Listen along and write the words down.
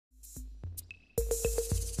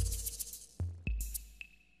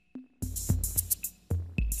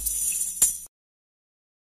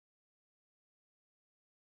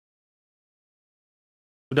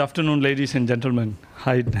Good afternoon, ladies and gentlemen.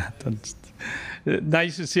 Hi, Nathan.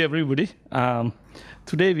 Nice to see everybody.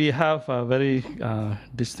 Today we have a very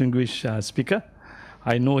distinguished speaker.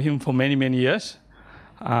 I know him for many, many years.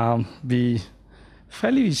 We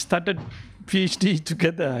started PhD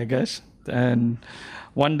together, I guess. And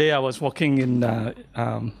one day I was walking in,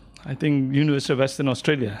 I think, University of Western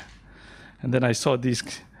Australia. And then I saw this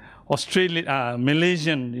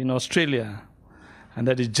Malaysian in Australia. And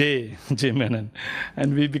that is JMenon.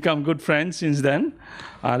 And we become good friends since then.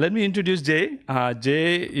 Let me introduce Jay.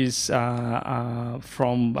 Jay is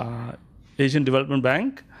from Asian Development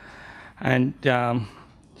Bank. And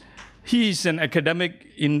he is an academic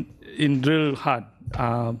in real heart.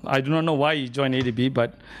 I do not know why he joined ADB,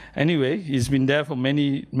 but anyway, he's been there for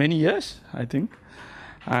many, many years, I think.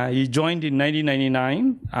 He joined in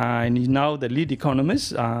 1999, and he's now the lead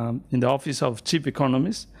economist in the Office of Chief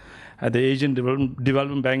Economist at the Asian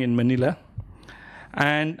Development Bank in Manila.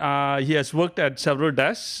 And he has worked at several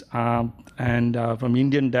desks, and from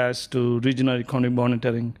Indian desk to regional economic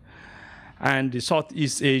monitoring, and the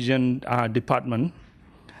Southeast Asian department.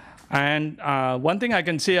 And one thing I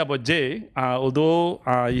can say about Jay, although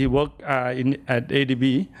he worked at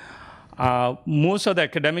ADB, most of the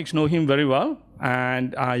academics know him very well,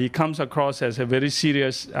 and he comes across as a very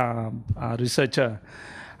serious researcher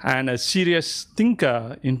and a serious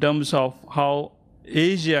thinker in terms of how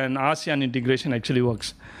Asia and ASEAN integration actually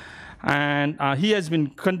works. And he has been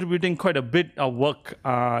contributing quite a bit of work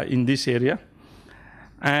in this area.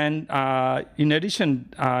 And in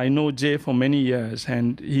addition, I know Jay for many years,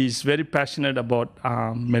 and he's very passionate about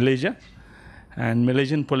Malaysia and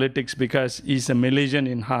Malaysian politics because he's a Malaysian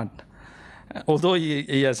in heart. Although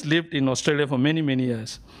he has lived in Australia for many, many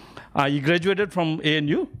years. He graduated from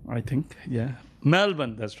ANU, I think, yeah.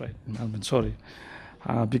 Melbourne, that's right, Melbourne, sorry.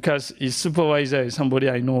 Because his supervisor is somebody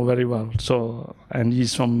I know very well, so, and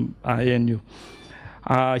he's from ANU.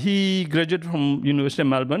 He graduated from University of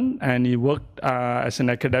Melbourne, and he worked as an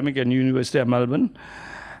academic at University of Melbourne,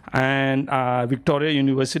 and Victoria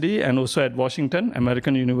University, and also at Washington,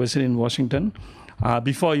 American University in Washington,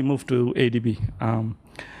 before he moved to ADB.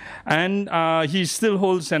 And he still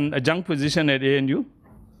holds an adjunct position at ANU,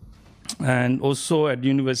 and also at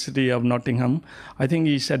University of Nottingham. I think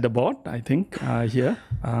he's at the board, I think, here,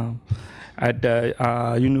 at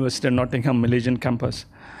the University of Nottingham Malaysian campus.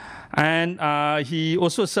 And he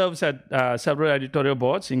also serves at several editorial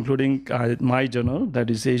boards, including my journal, that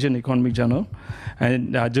is Asian Economic Journal,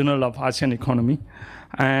 and Journal of ASEAN Economy.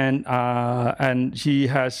 And he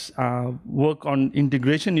has worked on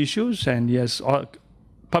integration issues, and he has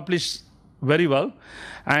published very well.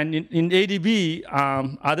 And in ADB,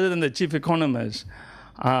 other than the chief economist,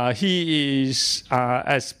 he is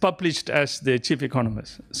as published as the chief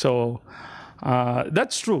economist. So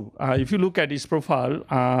that's true. If you look at his profile,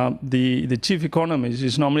 the chief economist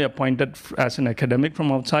is normally appointed as an academic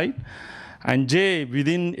from outside. And Jay,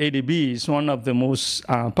 within ADB, is one of the most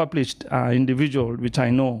published individuals, which I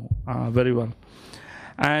know very well.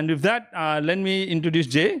 And with that, let me introduce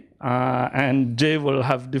Jay. And Jay will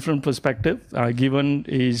have different perspective given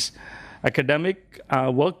his academic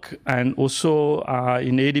work and also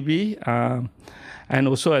in ADB. And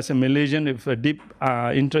also as a Malaysian with a deep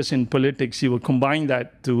interest in politics, he will combine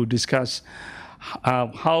that to discuss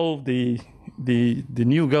how the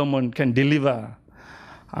new government can deliver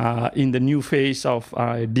in the new phase of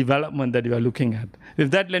development that we are looking at.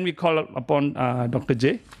 With that, let me call upon Dr.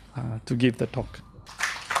 Jay to give the talk.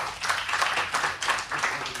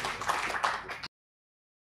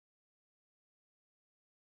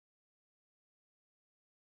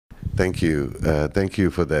 Thank you. Thank you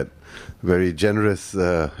for that very generous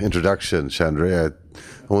introduction, Chandra. I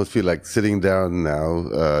almost feel like sitting down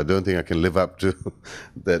now. Don't think I can live up to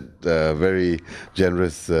that very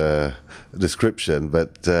generous description,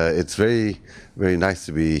 but it's very, very nice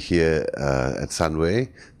to be here at Sunway.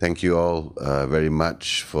 Thank you all very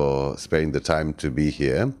much for sparing the time to be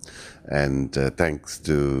here. And thanks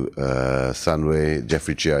to Sunway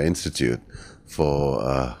Jeffrey Chia Institute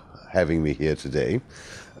for having me here today.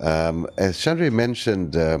 As Chandra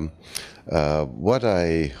mentioned, what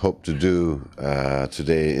I hope to do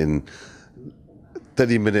today in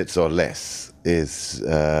 30 minutes or less is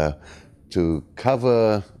to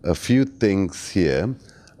cover a few things here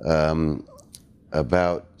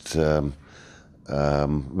about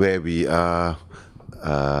where we are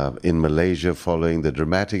in Malaysia following the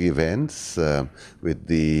dramatic events with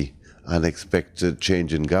the unexpected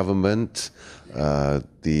change in government,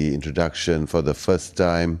 the introduction for the first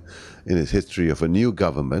time in its history of a new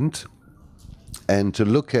government, and to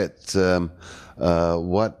look at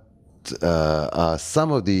what are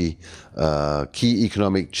some of the key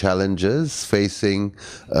economic challenges facing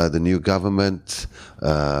the new government.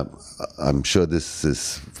 I'm sure this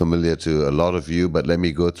is familiar to a lot of you, but let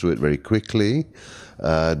me go through it very quickly.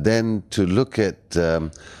 Then to look at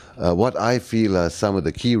what I feel are some of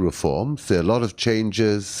the key reforms. There are a lot of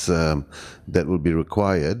changes that will be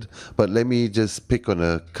required, but let me just pick on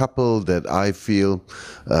a couple that I feel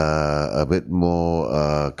a bit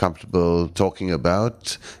more comfortable talking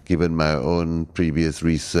about, given my own previous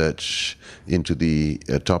research into the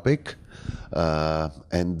topic.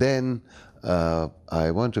 And then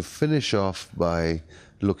I want to finish off by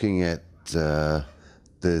looking at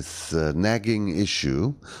this nagging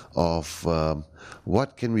issue of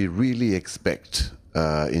what can we really expect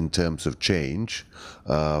in terms of change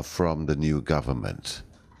from the new government,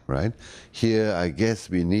 right? Here, I guess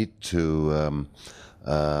we need to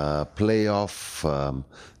play off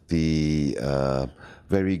the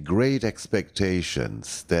very great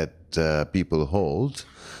expectations that people hold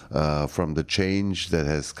from the change that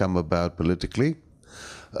has come about politically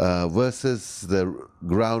versus the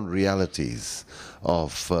ground realities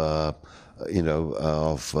of a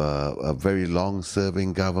very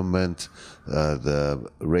long-serving government, the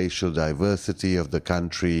racial diversity of the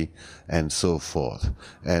country, and so forth.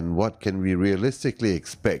 And what can we realistically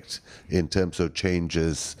expect in terms of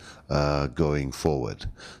changes going forward?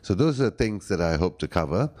 So those are things that I hope to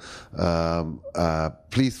cover.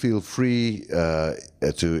 Please feel free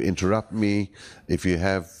to interrupt me if you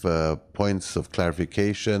have points of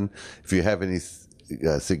clarification. If you have any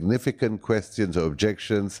significant questions or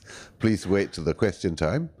objections, please wait till the question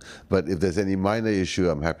time. But if there's any minor issue,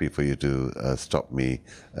 I'm happy for you to stop me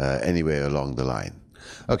anywhere along the line.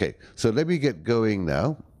 Okay, so let me get going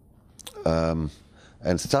now and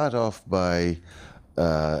start off by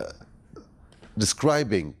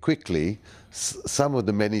describing quickly some of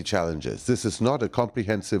the many challenges. This is not a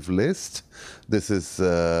comprehensive list. This is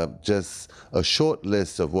just a short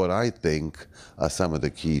list of what I think are some of the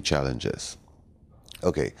key challenges.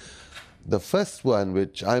 Okay, the first one,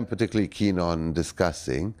 which I'm particularly keen on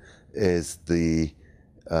discussing, is the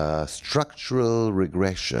structural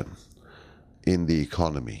regression in the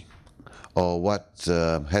economy, or what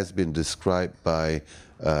has been described by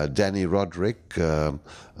Danny Roderick, a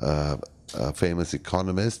famous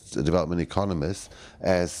economist, a development economist,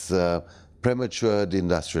 as premature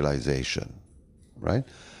deindustrialization, right?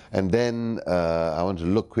 And then I want to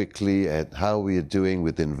look quickly at how we are doing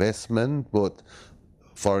with investment, both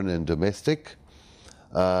foreign and domestic,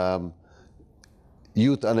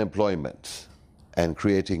 youth unemployment, and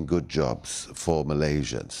creating good jobs for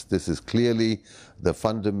Malaysians. This is clearly the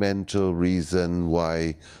fundamental reason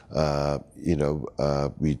why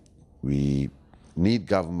we need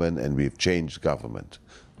government, and we've changed government,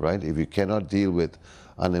 right? If you cannot deal with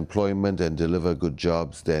unemployment and deliver good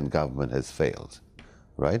jobs, then government has failed,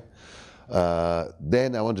 right?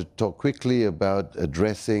 Then I want to talk quickly about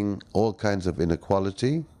addressing all kinds of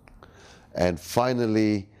inequality. And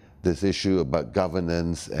finally, this issue about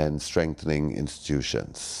governance and strengthening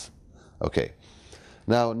institutions. Okay.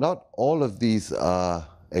 Now, not all of these are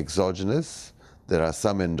exogenous. There are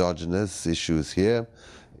some endogenous issues here.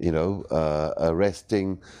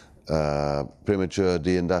 Arresting premature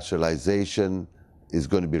deindustrialization is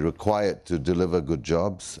going to be required to deliver good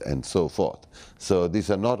jobs, and so forth. So these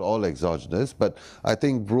are not all exogenous, but I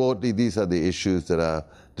think broadly these are the issues that are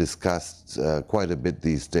discussed quite a bit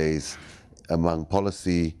these days among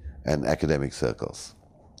policy and academic circles.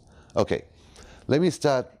 Okay, let me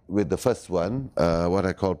start with the first one, what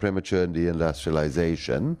I call premature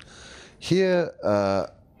deindustrialization. Here,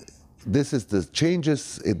 this is the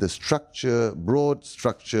changes in the structure, broad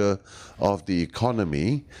structure of the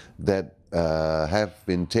economy that have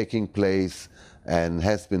been taking place and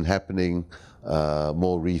has been happening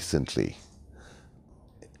more recently.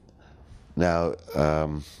 Now,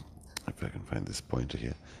 if I can find this pointer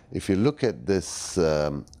here. If you look at this,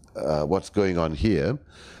 what's going on here,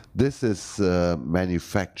 this is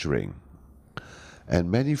manufacturing. And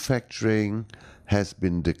manufacturing has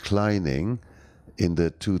been declining in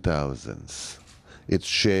the 2000s, its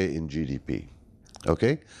share in GDP,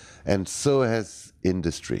 okay? And so has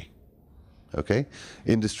industry. Okay,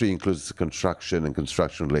 industry includes construction and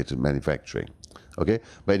construction-related manufacturing. Okay,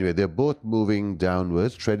 but anyway, they're both moving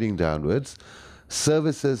downwards, trending downwards.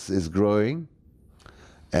 Services is growing,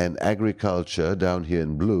 and agriculture down here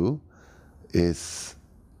in blue is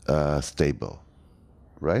stable,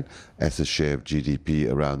 right? As a share of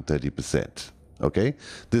GDP, around 30%. Okay,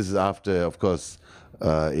 this is after, of course,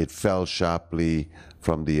 it fell sharply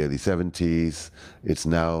from the early 70s. It's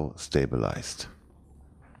now stabilized.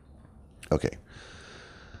 Okay.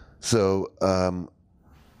 So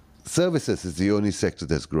services is the only sector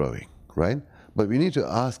that's growing, right? But we need to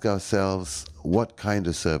ask ourselves what kind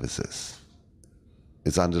of services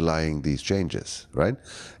is underlying these changes, right?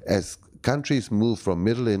 As countries move from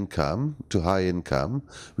middle income to high income,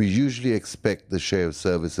 we usually expect the share of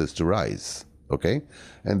services to rise, okay?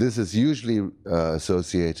 And this is usually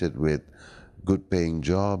associated with good paying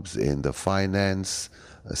jobs in the finance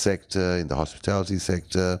sector, in the hospitality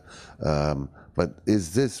sector. But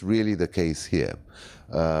is this really the case here?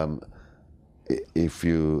 If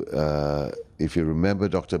you remember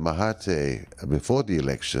Dr. Mahathir before the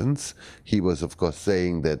elections, he was of course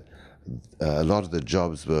saying that a lot of the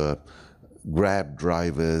jobs were Grab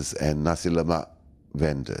drivers and nasi lemak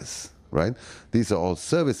vendors, right? These are all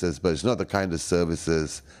services, but it's not the kind of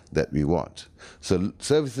services that we want. So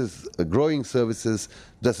services, growing services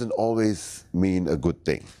doesn't always mean a good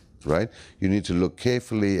thing, right? You need to look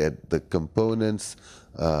carefully at the components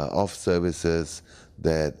of services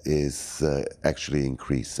that is actually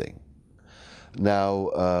increasing. Now,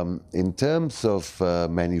 in terms of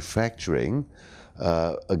manufacturing,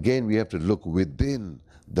 again, we have to look within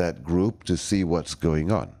that group to see what's going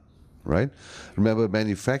on, right? Remember,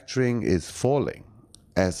 manufacturing is falling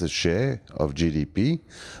as a share of GDP,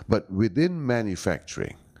 but within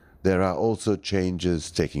manufacturing, there are also changes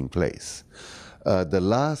taking place. The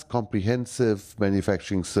last comprehensive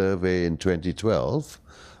manufacturing survey in 2012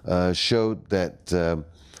 showed that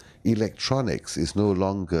electronics is no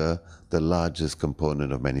longer the largest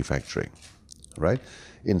component of manufacturing, right?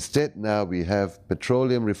 Instead, now we have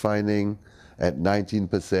petroleum refining at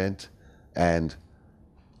 19% and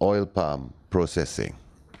oil palm processing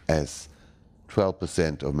as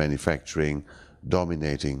 12% of manufacturing,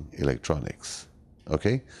 dominating electronics,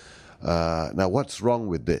 okay? Now, what's wrong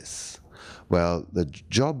with this? Well, the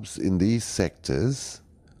jobs in these sectors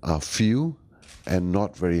are few and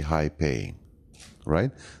not very high paying,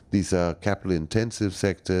 right? These are capital intensive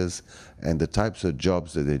sectors, and the types of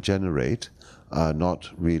jobs that they generate are not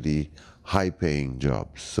really high paying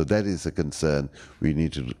jobs. So that is a concern we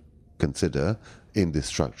need to consider in this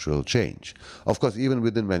structural change. Of course, even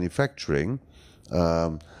within manufacturing,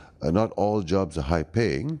 not all jobs are high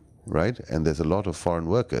paying, right? And there's a lot of foreign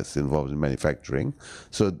workers involved in manufacturing.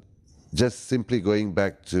 So just simply going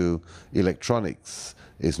back to electronics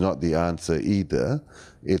is not the answer either.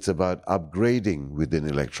 It's about upgrading within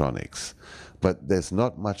electronics. But there's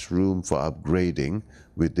not much room for upgrading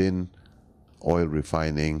within oil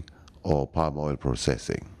refining or palm oil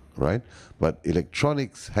processing, right? But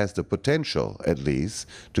electronics has the potential, at least,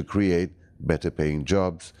 to create better paying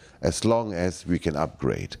jobs as long as we can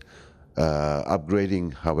upgrade.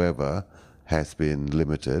 Upgrading, however, has been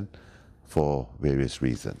limited for various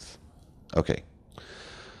reasons. Okay.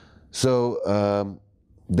 So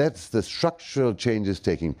that's the structural changes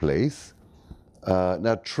taking place.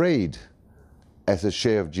 Now, trade as a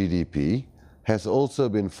share of GDP has also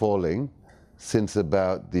been falling since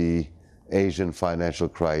about the Asian financial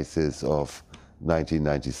crisis of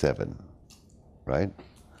 1997, right?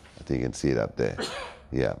 I think you can see it up there.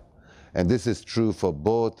 Yeah. And this is true for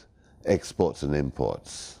both exports and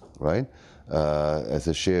imports, right? As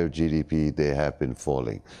a share of GDP, they have been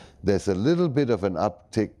falling. There's a little bit of an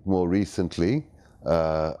uptick more recently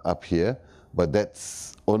up here, but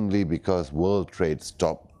that's only because world trade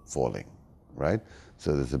stopped falling, right?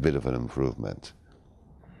 So there's a bit of an improvement.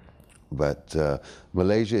 But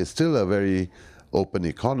Malaysia is still a very open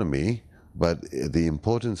economy, but the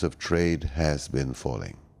importance of trade has been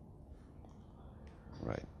falling,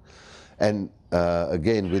 right? And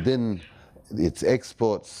again, within its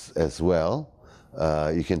exports as well,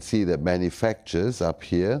 you can see that manufactures up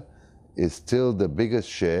here is still the biggest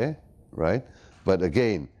share, right? But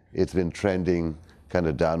again, it's been trending kind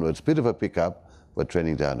of downwards. Bit of a pickup, but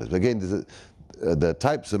trending downwards. Again, the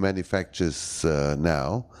types of manufacturers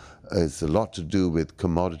now is a lot to do with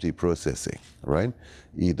commodity processing, right?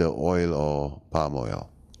 Either oil or palm oil.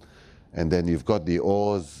 And then you've got the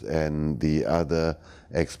ores and the other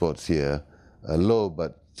exports here, low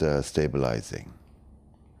but stabilizing.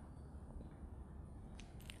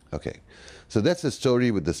 Okay, so that's the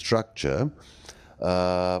story with the structure.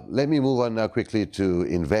 Let me move on now quickly to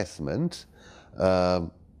investment.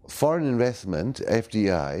 Foreign investment,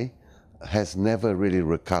 FDI, has never really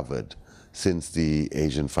recovered since the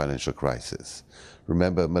Asian financial crisis.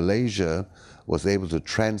 Remember, Malaysia was able to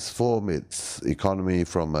transform its economy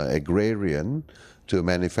from an agrarian to a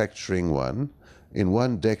manufacturing one in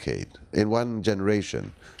 1 decade, in 1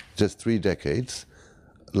 generation, just 3 decades,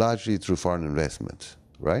 largely through foreign investment,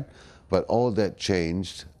 right? But all that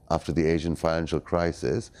changed after the Asian financial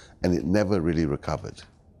crisis, and it never really recovered,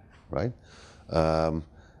 right?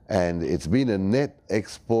 and it's been a net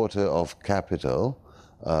exporter of capital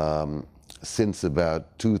since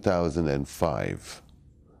about 2005.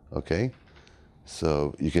 Okay,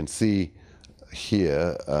 so you can see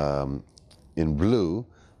here in blue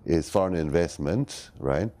is foreign investment,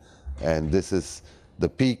 right? And this is the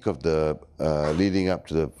peak of the leading up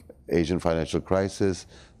to the Asian financial crisis,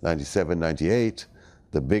 97, 98,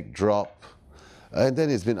 the big drop. And then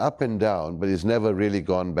it's been up and down, but it's never really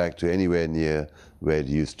gone back to anywhere near where it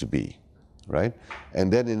used to be, right?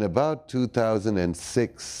 And then in about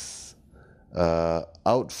 2006,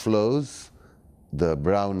 outflows, the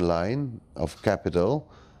brown line of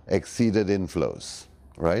capital, exceeded inflows,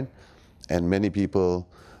 right? And many people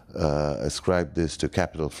ascribe this to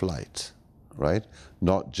capital flight, right?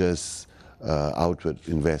 Not just outward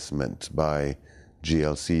investment by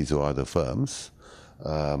GLCs or other firms.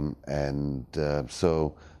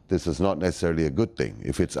 So this is not necessarily a good thing.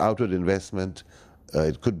 If it's outward investment,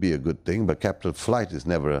 it could be a good thing, but capital flight is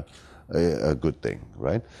never a good thing,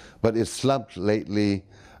 right? But it's slumped lately,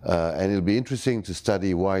 and it'll be interesting to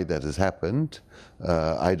study why that has happened.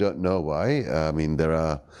 I don't know why. I mean, there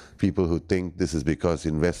are people who think this is because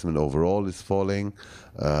investment overall is falling.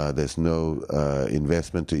 There's no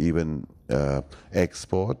investment to even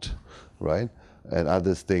export, right? And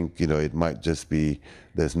others think, you know, it might just be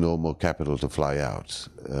there's no more capital to fly out.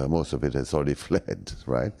 Most of it has already fled,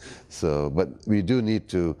 right? So, but we do need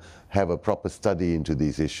to have a proper study into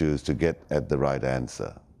these issues to get at the right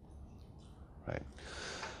answer, right?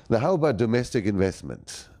 Now, how about domestic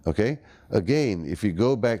investment? Okay, again, if you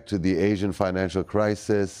go back to the Asian financial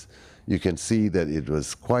crisis, you can see that it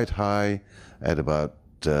was quite high at about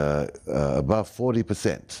above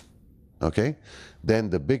 40%. Okay, then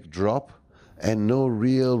the big drop and no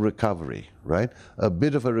real recovery, right? A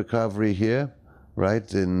bit of a recovery here,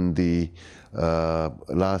 right, in the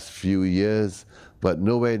last few years, but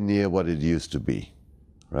nowhere near what it used to be,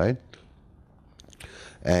 right?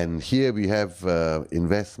 And here we have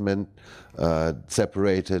investment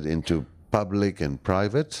separated into public and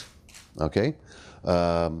private, okay?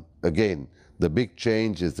 Again, the big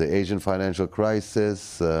change is the Asian financial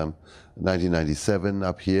crisis, 1997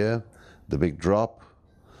 up here, the big drop.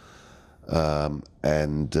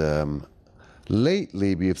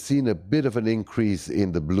 Lately we have seen a bit of an increase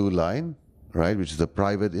in the blue line, right, which is the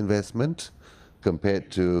private investment, compared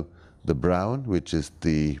to the brown, which is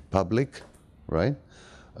the public, right?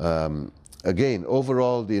 Again,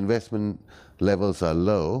 overall the investment levels are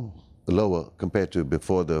lower compared to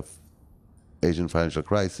before the Asian financial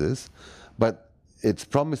crisis, but it's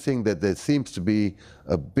promising that there seems to be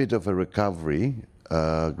a bit of a recovery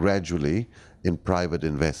gradually in private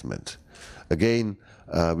investment. Again,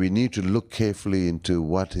 we need to look carefully into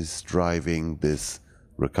what is driving this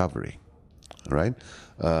recovery, right?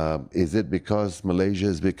 Is it because Malaysia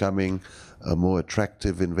is becoming a more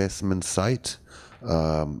attractive investment site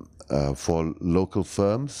for local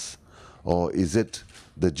firms, or is it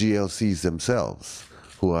the GLCs themselves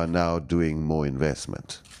who are now doing more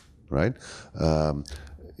investment, right?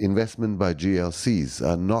 Investment by GLCs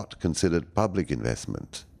are not considered public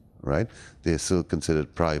investment, right? They're still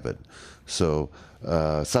considered private. So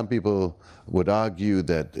some people would argue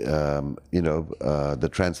that the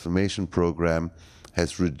transformation program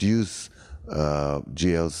has reduced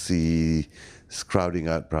GLC crowding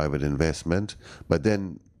out private investment, but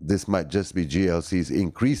then this might just be GLCs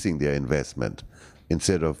increasing their investment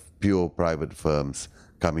instead of pure private firms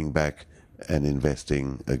coming back and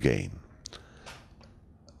investing again.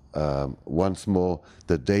 Once more,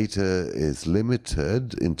 the data is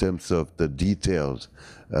limited in terms of the detailed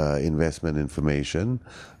investment information,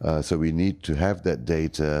 so we need to have that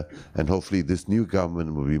data, and hopefully this new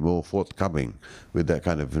government will be more forthcoming with that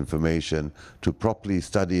kind of information to properly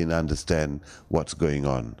study and understand what's going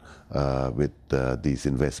on with these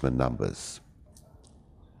investment numbers.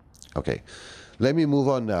 Okay. Let me move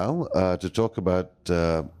on now to talk about,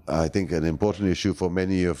 I think, an important issue for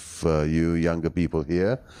many of you younger people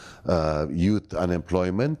here, youth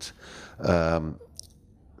unemployment.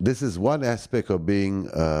 This is one aspect of being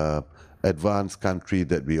an advanced country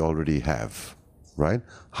that we already have, right?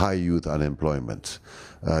 High youth unemployment.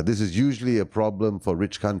 This is usually a problem for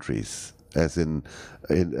rich countries, as in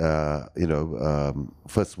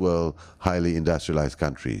first world, highly industrialized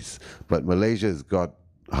countries. But Malaysia has got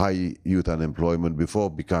high youth unemployment before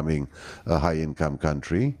becoming a high-income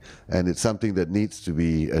country, and it's something that needs to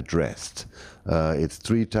be addressed. It's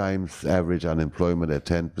 3 times average unemployment at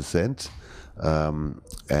 10%,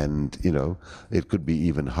 and it could be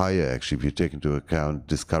even higher actually if you take into account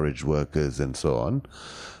discouraged workers and so on.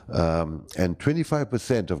 And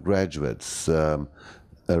 25% of graduates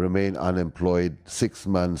remain unemployed 6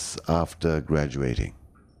 months after graduating,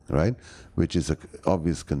 right? Which is an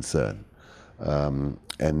obvious concern.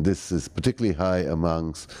 And this is particularly high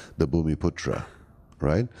amongst the Bumiputra,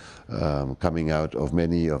 right? Coming out of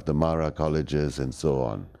many of the Mara colleges and so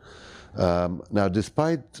on. Now,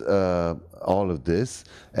 despite all of this,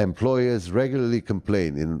 employers regularly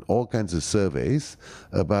complain in all kinds of surveys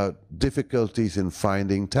about difficulties in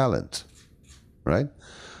finding talent, right?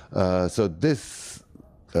 So this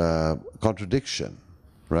contradiction,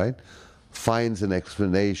 right, finds an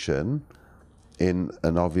explanation in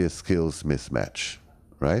an obvious skills mismatch,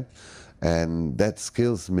 right? And that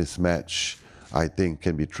skills mismatch, I think,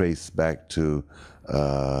 can be traced back to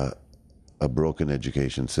a broken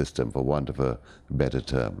education system, for want of a better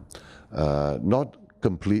term. Not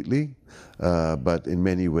completely, but in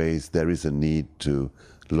many ways there is a need to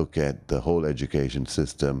look at the whole education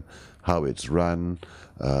system, how it's run,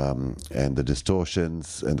 and the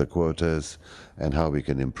distortions and the quotas, and how we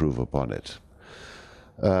can improve upon it.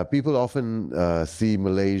 People often see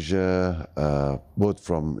Malaysia, both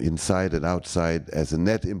from inside and outside, as a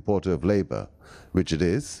net importer of labor, which it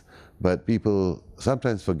is, but people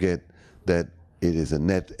sometimes forget that it is a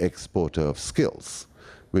net exporter of skills,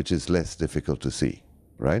 which is less difficult to see,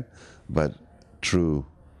 right? But true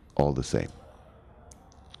all the same.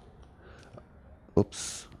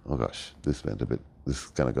 Oops, oh gosh, this went a bit, this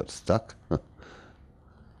kind of got stuck.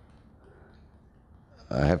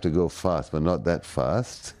 I have to go fast, but not that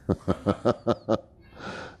fast.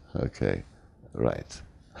 Okay, right.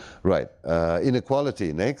 Right,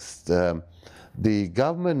 inequality next. The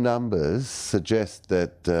government numbers suggest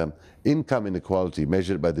that income inequality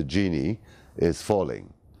measured by the Gini is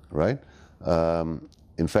falling, right?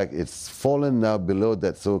 In fact, it's fallen now below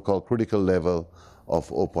that so-called critical level of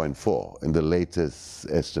 0.4 in the latest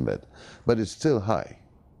estimate, but it's still high,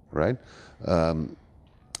 right?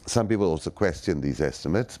 Some people also question these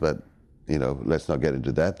estimates, but you know, let's not get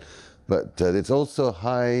into that. But it's also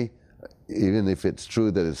high, even if it's true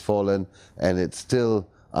that it's fallen, and it's still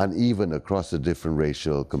uneven across the different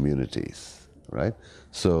racial communities, right?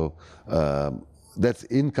 So that's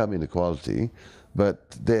income inequality, but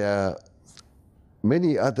there are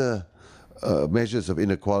many other measures of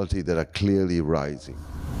inequality that are clearly rising.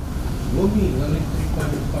 Bumi is only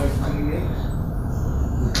 3.5 million.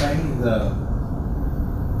 The Chinese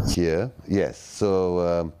Here, yes.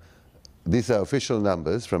 So these are official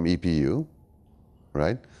numbers from EPU,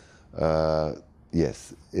 right?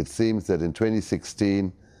 Yes, it seems that in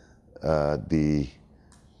 2016, the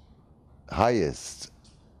highest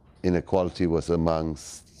inequality was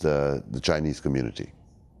amongst the Chinese community.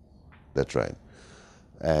 That's right.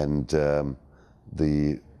 And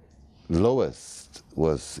the lowest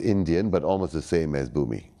was Indian, but almost the same as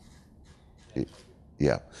Bumi.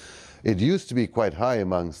 Yeah. It used to be quite high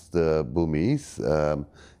amongst the Bumis.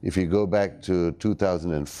 If you go back to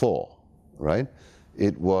 2004, right,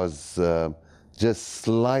 it was just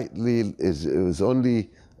slightly, it was only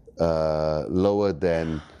lower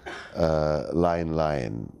than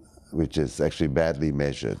Lion, which is actually badly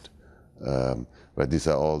measured. But these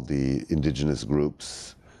are all the indigenous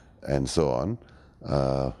groups and so on,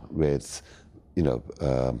 where it's, you know,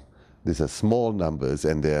 these are small numbers,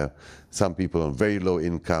 and there are some people on very low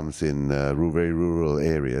incomes in very rural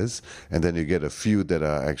areas, and then you get a few that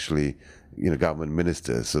are actually, you know, government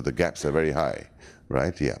ministers, so the gaps are very high,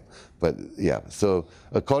 right? Yeah, but yeah, so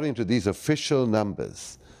according to these official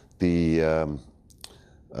numbers, the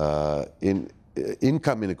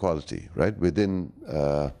income inequality, right, within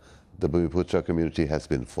the Bumiputra community has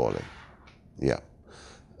been falling. Yeah,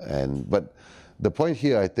 but the point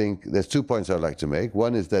here, I think, there's 2 points I'd like to make.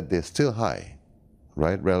 One is that they're still high,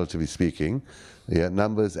 right, relatively speaking. Yeah,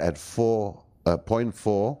 numbers at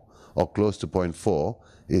 0.4 or close to 0.4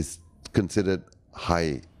 is considered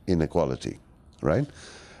high inequality, right?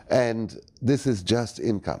 And this is just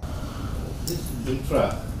income. This is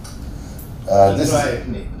intra. This is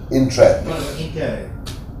Intra-ethnic. intra-ethnic.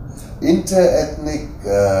 Inter-ethnic,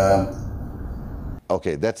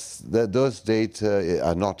 okay, those data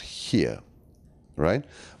are not here, right?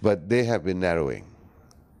 But they have been narrowing,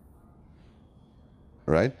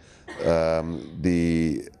 right? I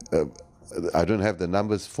don't have the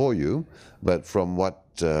numbers for you, but from what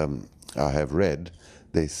I have read,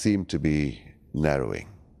 they seem to be narrowing,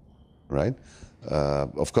 right?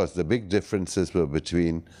 Of course, the big differences were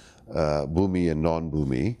between Bumi and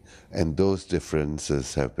non-Bumi, and those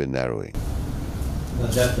differences have been narrowing. Well,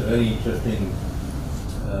 that's a very interesting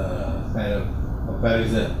kind of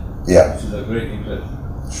comparison. Yeah. Which is a great interest.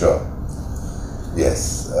 Sure.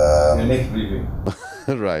 Yes. The next briefing.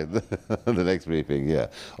 Right, the next briefing, yeah.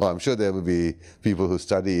 Well, I'm sure there will be people who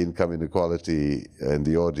study income inequality in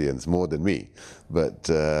the audience more than me. But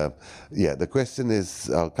yeah, the question is,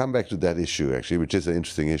 I'll come back to that issue actually, which is an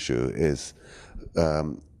interesting issue, is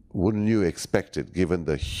wouldn't you expect it, given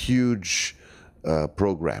the huge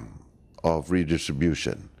program of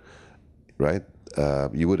redistribution, right?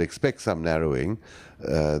 You would expect some narrowing.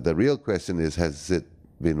 The real question is, has it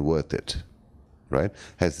been worth it? Right?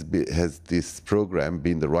 Has this program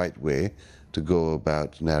been the right way to go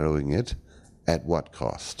about narrowing it? At what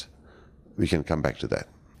cost? We can come back to that.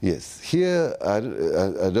 Yes, here I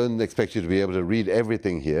don't expect you to be able to read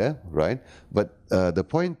everything here, right? But the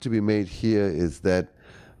point to be made here is that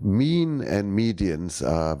mean and medians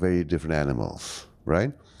are very different animals,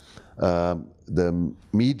 right? The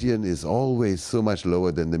median is always so much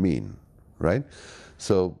lower than the mean, right?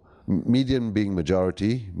 So median being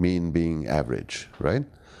majority, mean being average, right?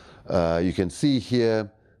 You can see here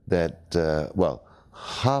that, well,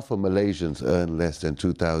 half of Malaysians earn less than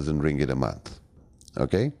 2,000 ringgit a month,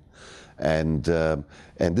 okay? And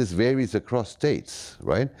this varies across states,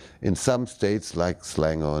 right? In some states like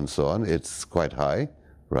Selangor and so on, it's quite high,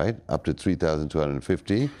 right? Up to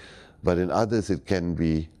 3,250. But in others, it can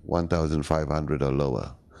be 1,500 or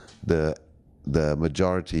lower. The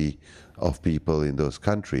majority of people in those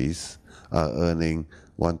countries are earning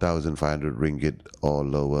 1,500 ringgit or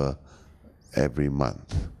lower every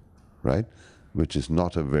month, right? Which is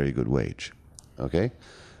not a very good wage, okay?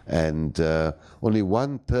 And only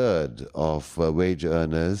 1/3 of wage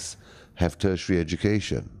earners have tertiary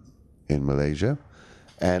education in Malaysia,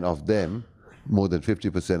 and of them, more than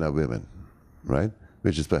 50% are women, right?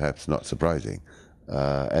 Which is perhaps not surprising,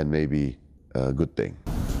 and maybe a good thing.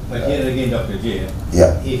 But here again, Dr. J,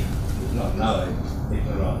 Yeah. if not now,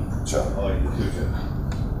 later on, Sure. or in the future,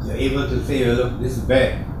 you're able to say, well, look, this is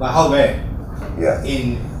bad, but how bad? Yeah.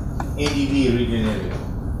 In ADB region area.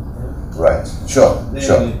 Right. Sure. Then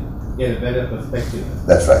Sure. you get a better perspective.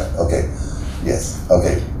 That's right. Okay. Yes.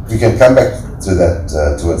 Okay. We can come back to that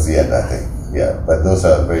towards the end, I think. Yeah. But those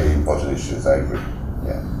are very important issues. I agree.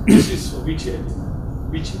 Yeah. This is for which area?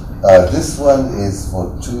 Which? This one is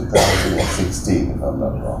for 2016, if I'm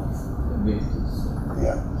not wrong.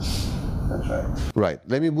 Yeah, that's right. Right,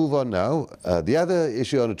 let me move on now. The other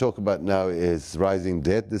issue I want to talk about now is rising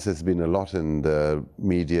debt. This has been a lot in the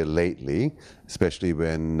media lately, especially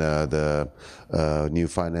when the new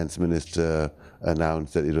finance minister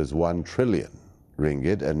announced that it was 1 trillion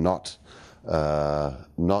ringgit and not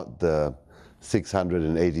the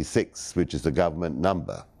 686, which is the government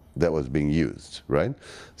number that was being used, right?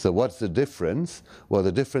 So what's the difference? Well,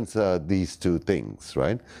 the difference are these two things,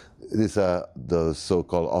 right? These are those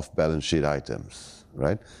so-called off-balance sheet items,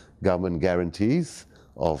 right? Government guarantees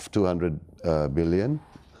of 200 billion,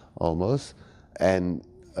 almost, and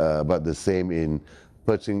but the same in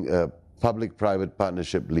purchasing public-private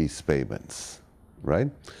partnership lease payments,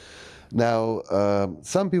 right? Now,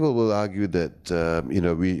 some people will argue that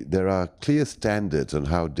there are clear standards on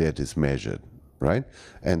how debt is measured, right?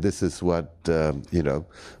 And this is what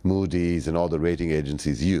Moody's and all the rating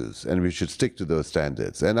agencies use, and we should stick to those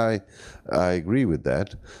standards. And I agree with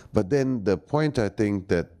that. But then the point I think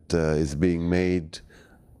that is being made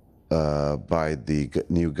by the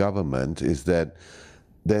new government is that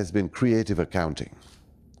there's been creative accounting,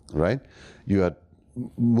 right? You are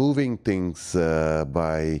moving things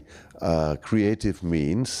by creative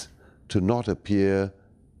means to not appear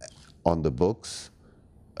on the books,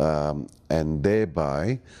 and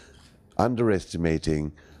thereby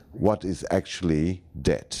underestimating what is actually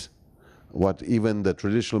debt, what even the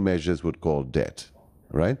traditional measures would call debt,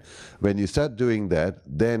 right? When you start doing that,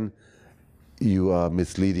 then you are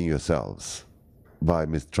misleading yourselves by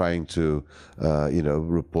trying to,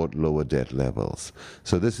 report lower debt levels.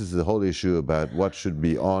 So this is the whole issue about what should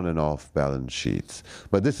be on and off balance sheets.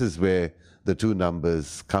 But this is where the two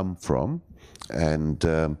numbers come from, and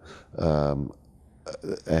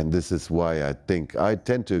this is why I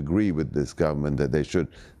tend to agree with this government that they should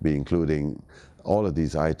be including all of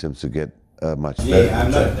these items to get a much better. Yeah,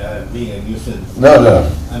 I'm not being a nuisance. No.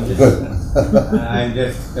 I'm just, good. I'm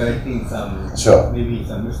just correcting some, maybe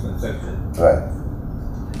some misconception. Right.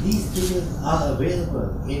 These figures are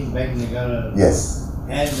available in Bank Negara Yes.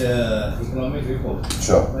 and the economic report.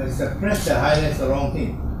 Sure. But it's the press that highlights the wrong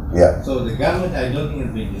thing. Yeah. So the government, I don't think,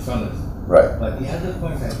 has been dishonest. Right. But the other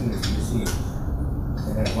point I think is missing.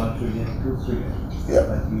 They have 1 trillion, 2 trillion. Yeah.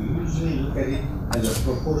 But you usually look at it as a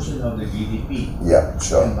proportion of the GDP. Yeah,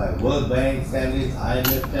 sure. And by World Bank standards,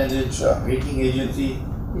 IMF standards, rating agency,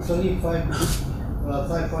 it's only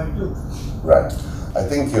 5.2. Right. I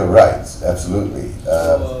think you're right, absolutely.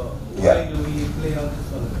 So why do we play on this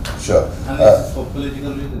Sure. Unless it's for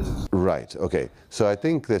political reasons. Right, okay. So I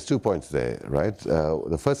think there's 2 points there, right?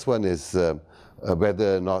 The first one is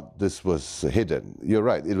whether or not this was hidden. You're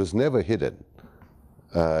right, it was never hidden.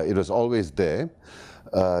 It was always there.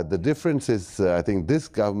 The difference is, I think this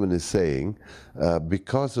government is saying,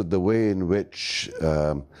 because of the way in which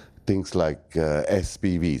things like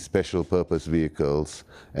SPV, special purpose vehicles,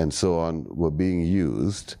 and so on, were being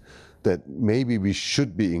used, that maybe we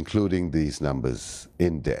should be including these numbers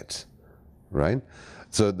in debt, right?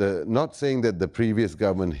 So not saying that the previous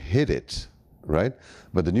government hid it, right?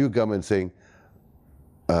 But the new government saying,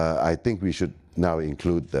 I think we should now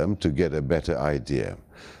include them to get a better idea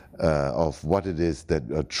of what it is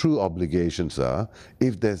that true obligations are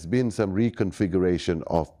if there's been some reconfiguration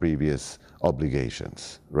of previous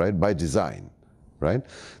obligations, right, by design, right?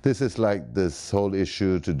 This is like this whole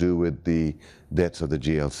issue to do with the debts of the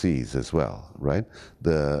GLCs as well, right?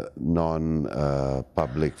 The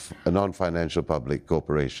non-financial public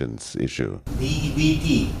corporations issue.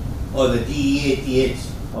 DEBT or the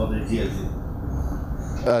DEATH of the GLC.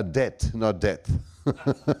 Debt, not death.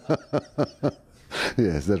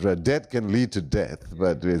 Yes, that's right. Debt can lead to death,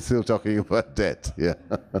 but we're still talking about debt. Yeah.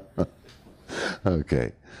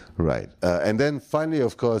 Okay, right. And then finally,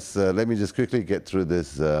 of course, let me just quickly get through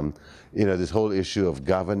this, this whole issue of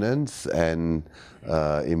governance and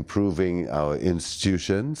improving our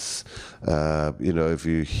institutions. If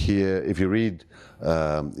you read,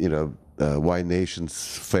 Why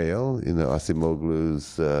Nations Fail,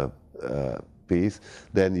 Asimoglu's piece,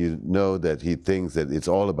 then you know that he thinks that it's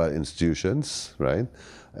all about institutions, right,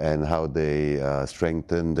 and how they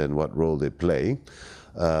strengthened and what role they play.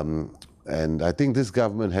 And I think this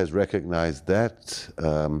government has recognized that,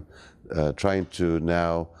 trying to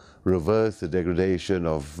now reverse the degradation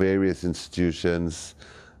of various institutions,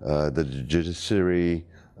 the judiciary,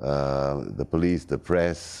 the police, the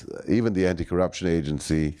press, even the anti-corruption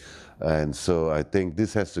agency. And so I think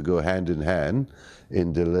this has to go hand in hand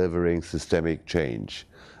in delivering systemic change.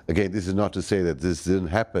 Again, this is not to say that this didn't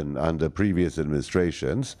happen under previous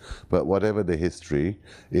administrations, but whatever the history,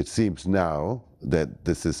 it seems now that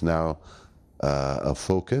this is now a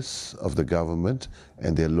focus of the government,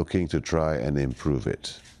 and they're looking to try and improve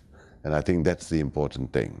it. And I think that's the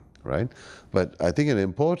important thing, right? But I think an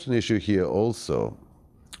important issue here also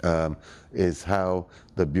is how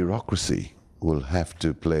the bureaucracy will have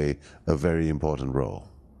to play a very important role,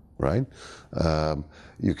 right?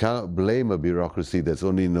 You cannot blame a bureaucracy that's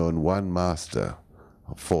only known one master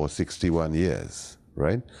for 61 years,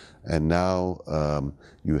 right? And now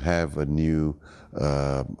you have a new,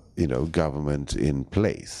 government in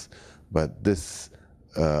place. But this,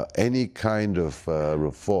 any kind of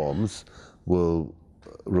reforms will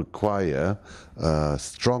require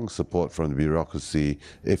strong support from the bureaucracy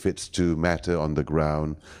if it's to matter on the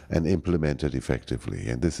ground and implemented effectively.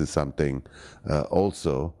 And this is something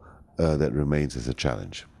also that remains as a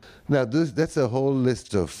challenge. Now, that's a whole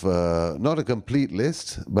list of, not a complete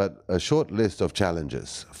list, but a short list of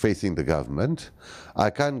challenges facing the government. I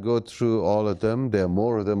can't go through all of them. There are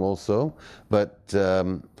more of them also. But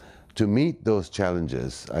to meet those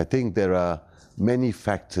challenges, I think there are many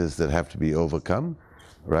factors that have to be overcome,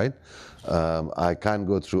 right? I can't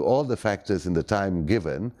go through all the factors in the time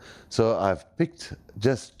given, so I've picked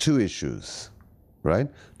just 2 issues, right,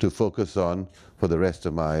 to focus on for the rest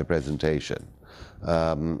of my presentation.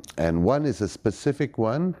 And one is a specific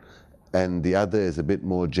one, and the other is a bit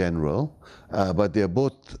more general, but they're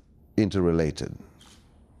both interrelated,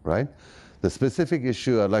 right? The specific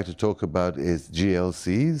issue I'd like to talk about is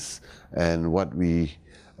GLCs and what we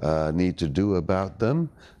need to do about them.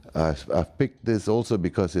 I've picked this also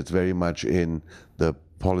because it's very much in the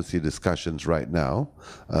policy discussions right now.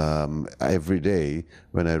 Every day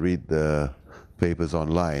when I read the papers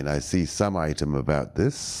online, I see some item about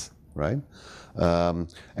this, right? And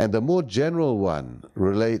the more general one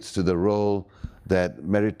relates to the role that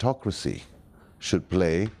meritocracy should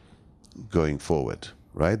play going forward,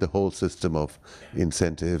 right? The whole system of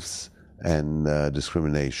incentives and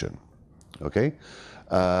discrimination, okay?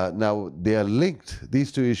 Now, they are linked,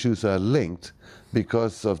 these 2 issues are linked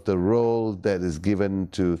because of the role that is given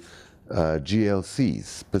to GLCs,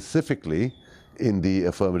 specifically in the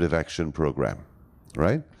Affirmative Action Program,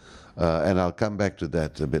 right? And I'll come back to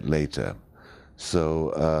that a bit later.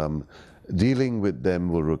 So dealing with them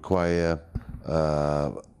will require,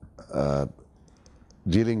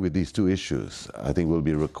 dealing with these 2 issues, I think will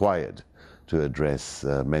be required to address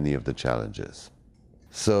many of the challenges.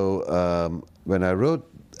 So when I wrote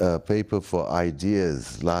a paper for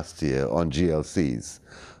ideas last year on GLCs,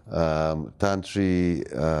 Tan Sri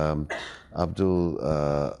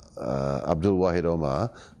Abdul Wahid Omar,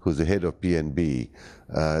 who's the head of PNB,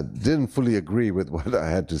 didn't fully agree with what I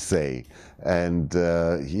had to say. And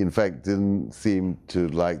he, in fact, didn't seem to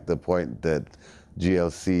like the point that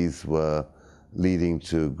GLCs were leading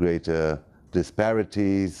to greater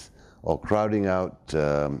disparities or crowding out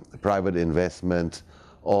private investment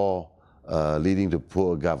or leading to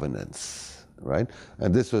poor governance, right?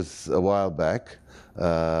 And this was a while back.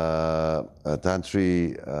 Tan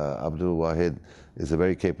Sri Abdul Wahid is a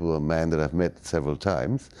very capable man that I've met several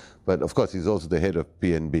times, but of course he's also the head of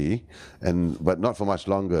PNB, but not for much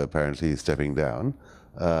longer apparently. He's stepping down.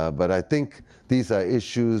 But I think these are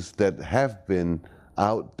issues that have been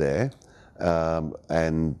out there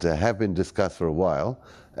and have been discussed for a while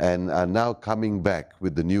and are now coming back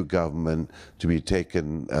with the new government to be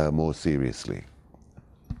taken more seriously.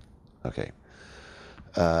 Okay.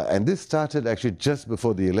 And this started actually just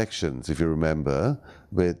before the elections, if you remember,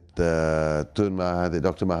 with Tun Mahathir,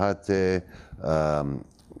 Dr. Mahathir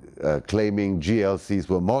claiming GLCs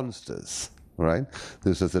were monsters, right?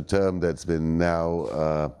 This is a term that's been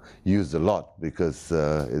now used a lot because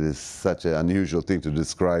it is such an unusual thing to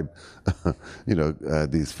describe,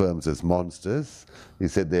 these firms as monsters. He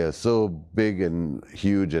said they are so big and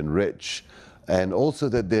huge and rich, and also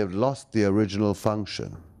that they've lost the original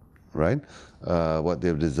function, right? What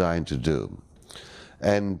they're designed to do.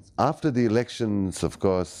 And after the elections, of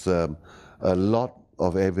course, a lot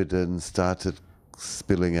of evidence started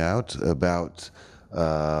spilling out about,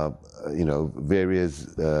 various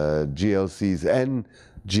GLCs and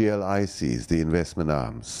GLICs, the investment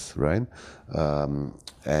arms, right?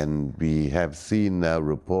 And we have seen now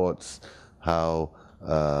reports how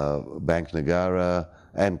Bank Negara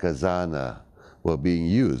and Khazanah were being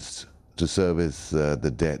used to service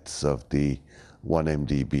the debts of the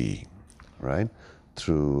 1MDB, right?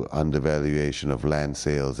 Through undervaluation of land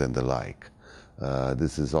sales and the like.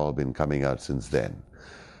 This has all been coming out since then.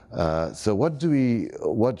 So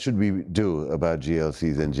what should we do about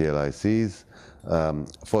GLCs and GLICs?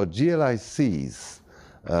 For GLICs,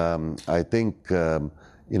 I think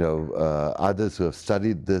others who have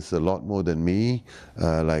studied this a lot more than me,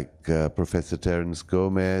 like Professor Terence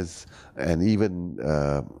Gomez and even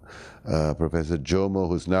Professor Jomo,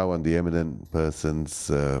 who's now on the Eminent Persons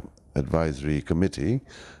Advisory Committee,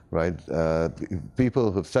 right?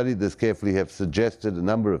 People who've studied this carefully have suggested a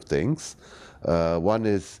number of things. One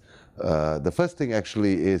is, the first thing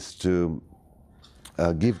actually is to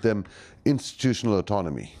give them institutional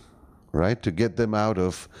autonomy, right? To get them out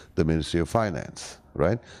of the Ministry of Finance,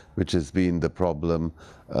 right? Which has been the problem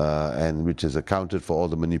and which has accounted for all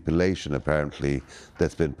the manipulation, apparently,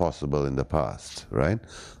 that's been possible in the past, right?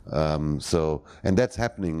 And that's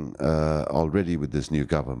happening already with this new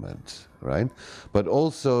government, right? But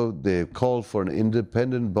also they call for an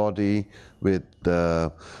independent body with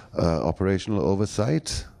operational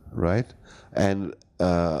oversight, right? And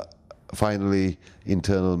finally,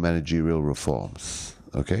 internal managerial reforms,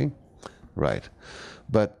 okay? Right.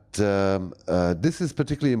 But this is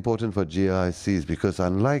particularly important for GLICs because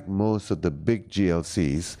unlike most of the big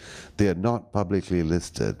GLCs, they are not publicly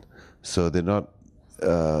listed, so they're not,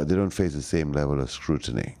 they don't face the same level of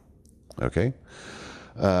scrutiny, okay?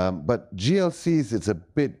 But GLCs, it's a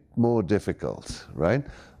bit more difficult, right?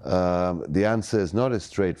 The answer is not as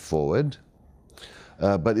straightforward,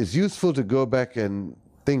 but it's useful to go back and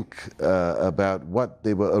think about what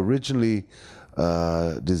they were originally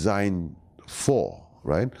designed for,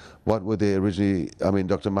 right? What were they originally,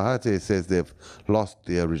 Dr. Mahathir says they've lost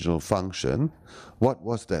the original function. What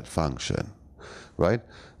was that function, right?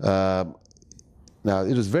 Now,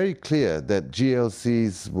 it was very clear that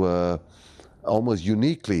GLCs were almost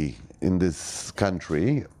uniquely in this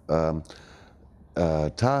country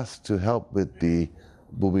tasked to help with the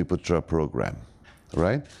Bumiputra program,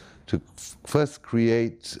 right? To first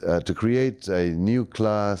create a new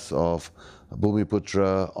class of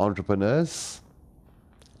Bumiputra entrepreneurs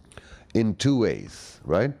in two ways,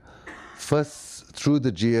 right? First, through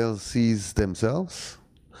the GLCs themselves,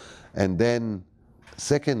 and then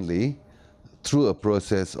secondly, through a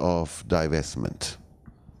process of divestment,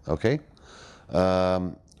 okay?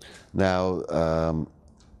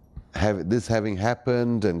 This having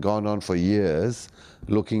happened and gone on for years,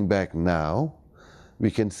 looking back now,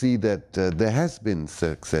 we can see that there has been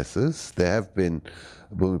successes. There have been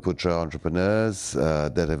Bumiputra entrepreneurs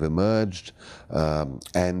that have emerged,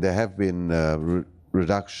 and there have been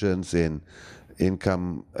reductions in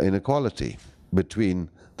income inequality between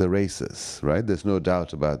the races, right? There's no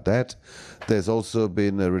doubt about that. There's also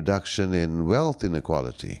been a reduction in wealth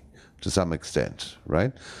inequality to some extent,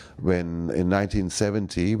 right? When in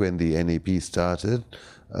 1970, when the NEP started,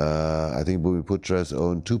 I think Bhumiputras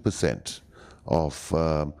owned 2% of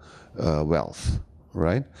wealth,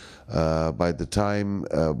 right? By the time,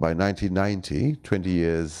 by 1990, 20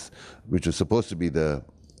 years, which was supposed to be the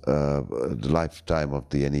lifetime of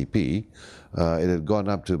the NEP, it had gone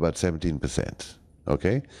up to about 17%,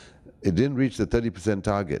 okay? It didn't reach the 30%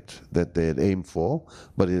 target that they had aimed for,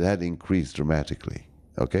 but it had increased dramatically,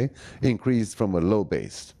 okay? Increased from a low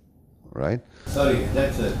base, right? Sorry,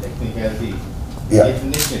 that's a technicality. Yeah.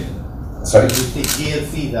 Definition. Sorry? You take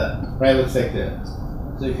GLC, the private sector.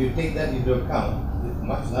 So if you take that into account, it's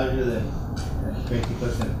much larger than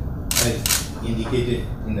 20% as indicated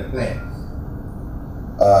in the plan.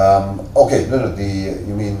 Okay, no,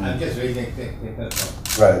 you mean... I'm just raising technical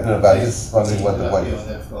thought. Right, no, but I'm just wondering what the point is.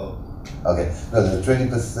 That's called. Okay, no, the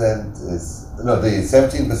 20% is, no, the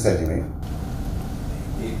 17% you mean?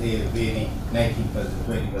 They vary 19%,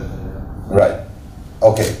 20%. Right,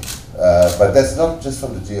 okay, but that's not just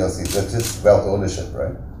from the GLC, that's just wealth ownership,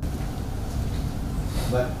 right?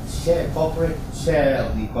 But corporate share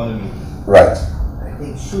of the economy, Right. I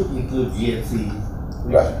think should include GLC,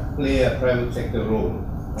 which Right. play a private sector role,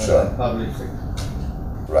 Sure. public sector.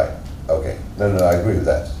 Right, okay, no, I agree with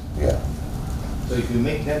that, yeah. So if you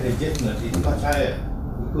make that adjustment, it's much higher.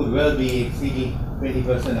 It could well be exceeding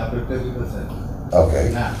 20% up to 30%.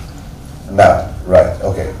 Okay. Now, Right,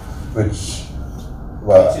 okay, which,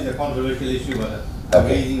 well... which is a controversial issue, but I'm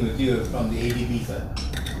Okay. raising with you from the ADB side.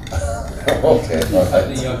 Okay, all I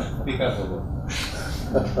think right. you're pick up over.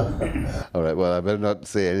 All right, well, I better not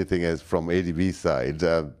say anything as from ADB side,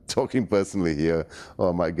 talking personally here, or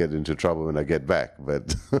I might get into trouble when I get back,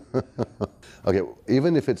 but... Okay,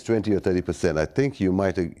 even if it's 20 or 30%, I think you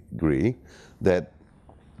might agree that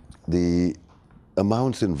the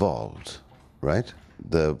amounts involved, right?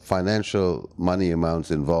 The financial money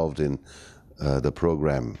amounts involved in the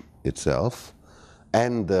program itself,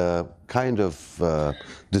 and the kind of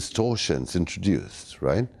distortions introduced,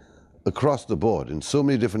 right? Across the board, in so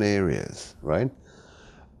many different areas, right?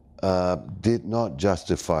 Did not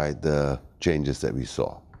justify the changes that we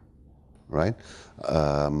saw, right?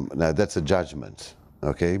 Now that's a judgment,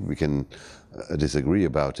 okay? We can disagree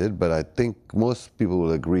about it, but I think most people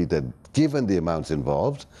will agree that given the amounts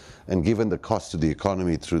involved and given the cost to the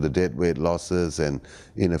economy through the deadweight losses and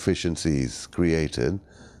inefficiencies created,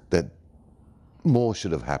 that more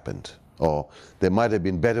should have happened, or there might have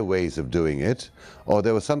been better ways of doing it, or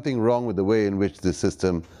there was something wrong with the way in which the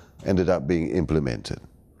system ended up being implemented,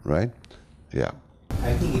 right? Yeah.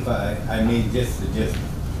 I think if I may just suggest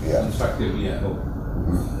constructively, I hope,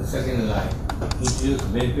 the second line introduce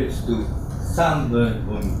benefits to some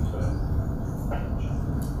Bhumiputras.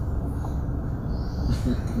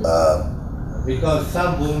 Because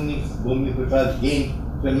some Bhumiputras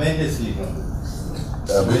gain tremendously from this.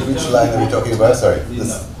 Which line are we talking about? Sorry.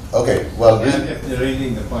 This, okay, well... I'm just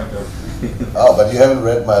raising the point of... Oh, but you haven't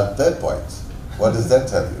read my third point. What does that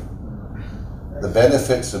tell you? The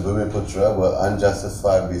benefits to Bhumiputra were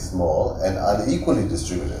unjustifiably small and unequally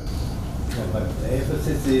distributed. No, but the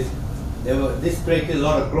emphasis is this created a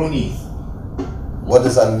lot of cronies. What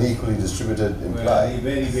does unequally distributed imply?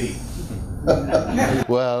 Very vague.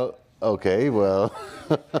 Well, okay, well,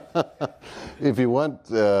 if you want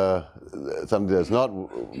something that's not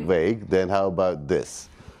vague, then how about this?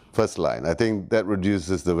 First line. I think that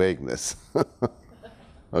reduces the vagueness.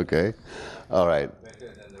 Okay, all right.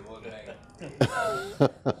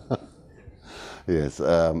 Yes,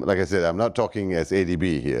 like I said, I'm not talking as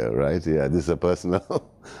ADB here, right? Yeah, this is a personal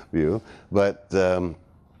view. But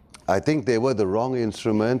I think they were the wrong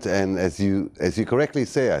instrument, and as you correctly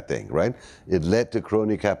say, I think, right? It led to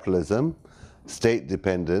crony capitalism, state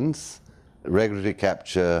dependence, regulatory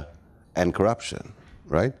capture, and corruption,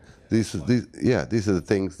 right? These are the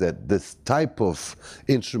things that this type of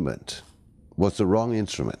instrument was the wrong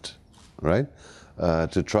instrument, right?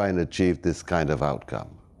 To try and achieve this kind of outcome,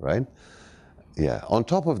 right? Yeah. On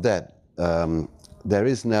top of that, there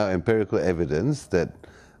is now empirical evidence that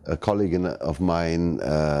a colleague of mine,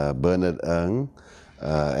 Bernard Ng,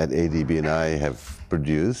 at ADB and I have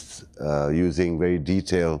produced using very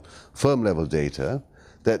detailed firm-level data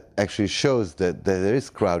that actually shows that there is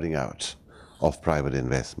crowding out of private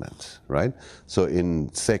investment, right? So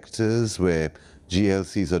in sectors where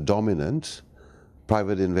GLCs are dominant,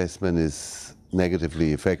 private investment is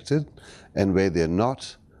negatively affected, and where they're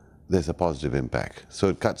not, there's a positive impact. So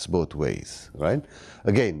it cuts both ways, right?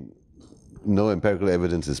 Again, no empirical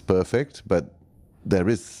evidence is perfect, but there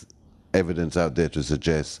is evidence out there to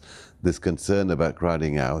suggest this concern about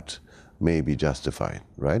crowding out may be justified,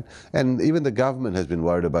 right? And even the government has been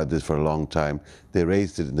worried about this for a long time. They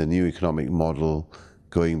raised it in the new economic model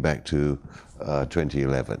going back to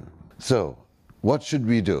 2011. So, what should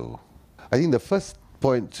we do? I think the first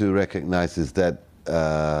point to recognize is that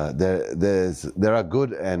there are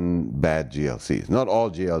good and bad GLCs. Not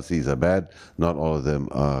all GLCs are bad, not all of them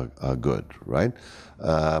are good, right?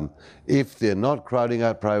 If they're not crowding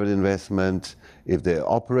out private investment, if they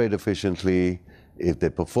operate efficiently, if they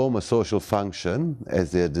perform a social function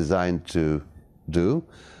as they're designed to do,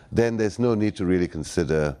 then there's no need to really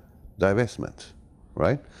consider divestment,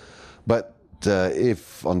 right? But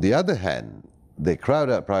if, on the other hand, they crowd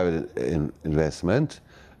out private investment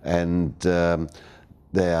and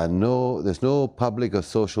there's no public or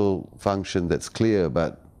social function that's clear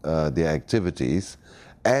about their activities,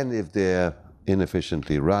 and if they're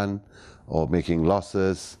inefficiently run or making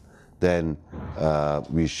losses, then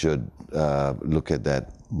we should look at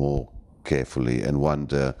that more carefully and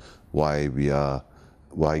wonder why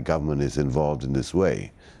government is involved in this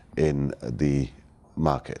way in the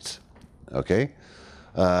market. Okay?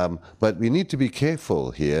 But we need to be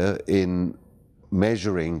careful here in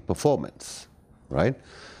measuring performance, right?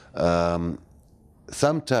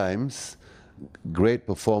 Sometimes great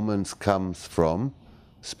performance comes from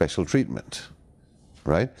special treatment,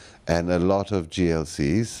 right? And a lot of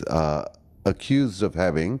GLCs are accused of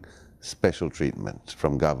having special treatment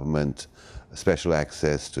from government, special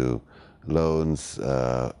access to loans,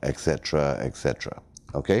 etc., etc.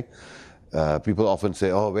 Okay? People often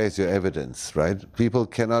say, oh, where's your evidence, right? People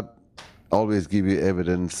cannot always give you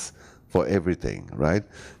evidence for everything, right?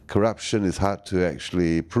 Corruption is hard to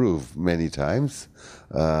actually prove many times,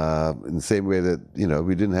 in the same way that, you know,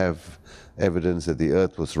 we didn't have evidence that the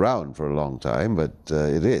earth was round for a long time, but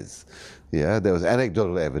it is. Yeah, there was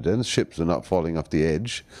anecdotal evidence, ships are not falling off the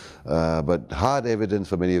edge, but hard evidence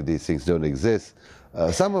for many of these things don't exist.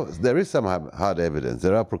 There is some hard evidence.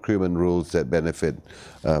 There are procurement rules that benefit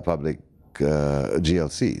public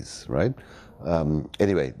GLCs, right?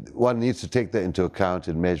 Anyway, one needs to take that into account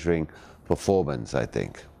in measuring performance, I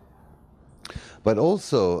think. But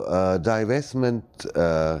also, divestment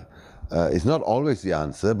is not always the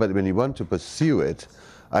answer, but when you want to pursue it,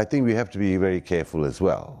 I think we have to be very careful as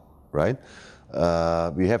well, right?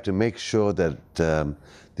 We have to make sure that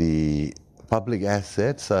the public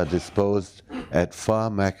assets are disposed at fair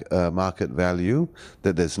market value,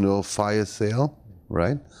 that there's no fire sale,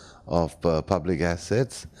 right, of public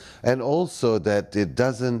assets, and also that it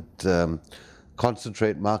doesn't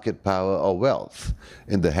concentrate market power or wealth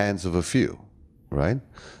in the hands of a few, right?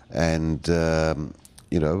 And,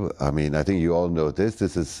 you know, I mean, I think you all know this.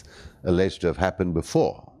 This is alleged to have happened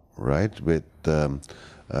before, right? With, there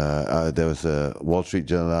was a Wall Street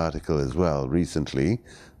Journal article as well recently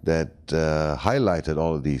that highlighted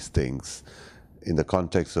all of these things in the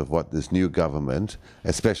context of what this new government,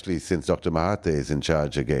 especially since Dr. Mahathir is in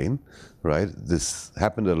charge again, right? This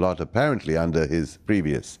happened a lot apparently under his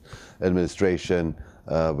previous administration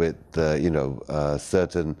with, you know,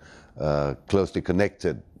 certain closely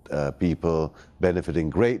connected people benefiting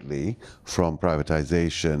greatly from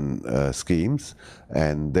privatization schemes,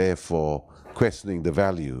 and therefore questioning the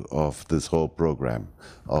value of this whole program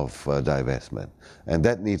of divestment. And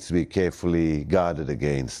that needs to be carefully guarded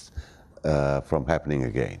against from happening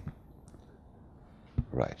again.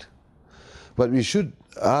 Right. But we should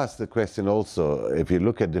ask the question also, if you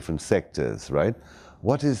look at different sectors, right?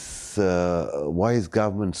 What is, why is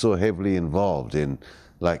government so heavily involved in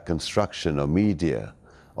like construction or media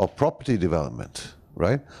or property development,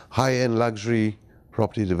 right? High-end luxury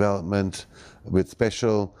property development with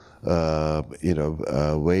special, you know,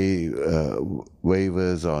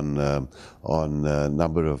 waivers on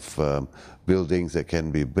number of buildings that can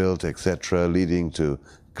be built, etc., leading to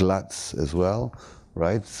gluts as well,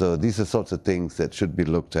 right? So these are sorts of things that should be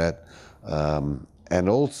looked at, and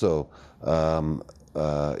also,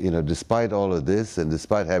 you know, despite all of this and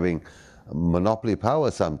despite having monopoly power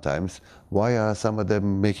sometimes, why are some of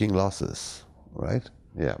them making losses, right?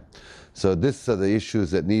 Yeah. So these are the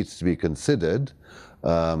issues that needs to be considered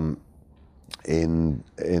in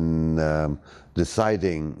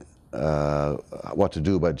deciding what to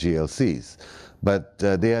do about GLCs. But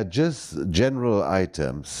they are just general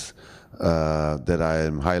items that I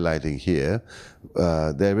am highlighting here.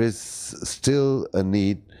 There is still a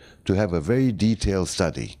need to have a very detailed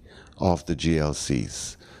study of the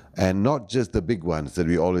GLCs, and not just the big ones that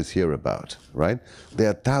we always hear about, right? There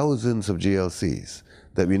are thousands of GLCs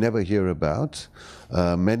that we never hear about.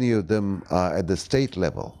 Many of them are at the state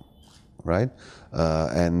level, right?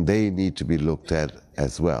 And they need to be looked at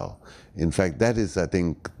as well. In fact, that is, I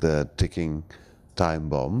think, the ticking time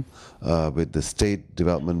bomb with the state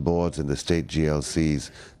development boards and the state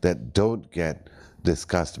GLCs that don't get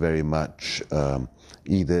discussed very much,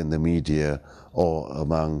 either in the media or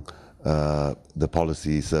among the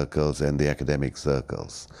policy circles and the academic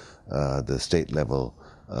circles, the state level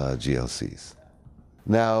GLCs.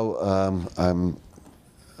 Now, I'm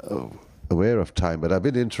aware of time, but I've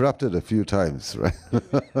been interrupted a few times, right?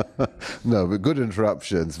 No, but good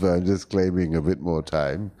interruptions, but I'm just claiming a bit more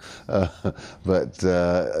time. But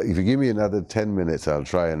if you give me another 10 minutes, I'll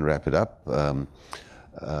try and wrap it up.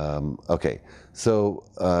 Okay, so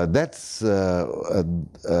that's the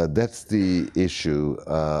issue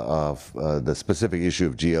of the specific issue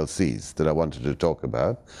of GLCs that I wanted to talk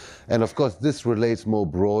about. And of course, this relates more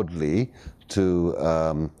broadly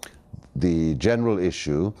to the general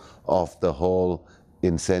issue of the whole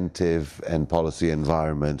incentive and policy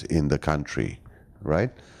environment in the country,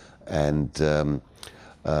 right? And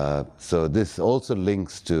so this also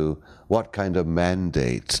links to what kind of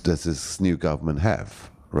mandate does this new government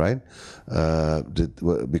have, right?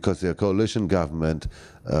 Because they're a coalition government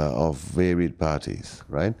of varied parties,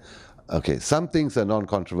 right? Okay, some things are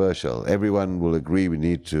non-controversial. Everyone will agree we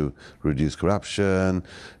need to reduce corruption,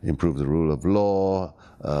 improve the rule of law,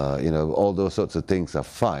 all those sorts of things are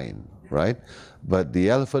fine, right? But the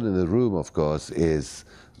elephant in the room, of course, is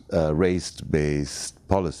race-based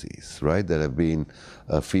policies, right, that have been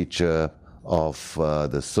a feature of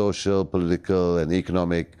the social, political, and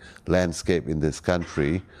economic landscape in this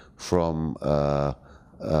country from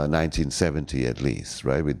 1970 at least,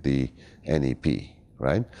 right, with the NEP,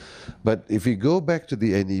 right? But if you go back to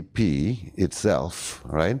the NEP itself,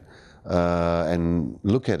 right, and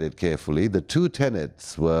look at it carefully, the two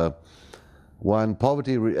tenets were, one,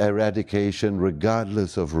 poverty eradication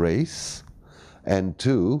regardless of race, and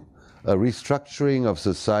two, a restructuring of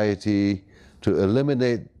society to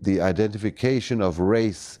eliminate the identification of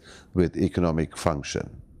race with economic function,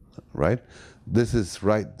 right? This is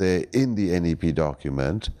right there in the NEP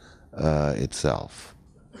document itself.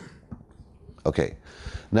 Okay,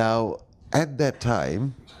 now at that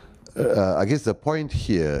time, I guess the point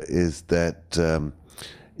here is that,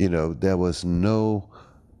 there was no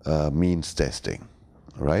means testing,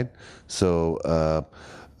 right? So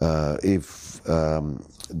if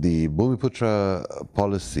the Bumiputra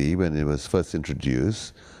policy, when it was first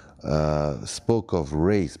introduced, spoke of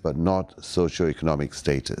race but not socioeconomic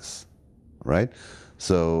status, right?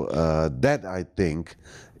 So that, I think,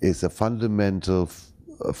 is a fundamental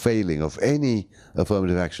failing of any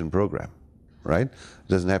affirmative action program, right? It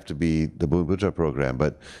doesn't have to be the Bumiputra program,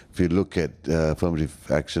 but if you look at affirmative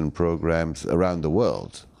action programs around the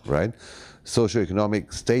world, right,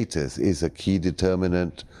 socioeconomic status is a key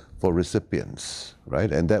determinant for recipients,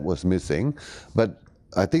 right? And that was missing. But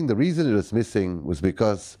I think the reason it was missing was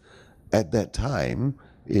because at that time,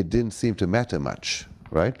 it didn't seem to matter much,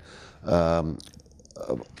 right?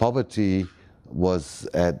 Poverty was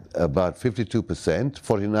at about 52%,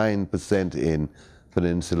 49% in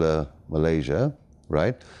Peninsular Malaysia,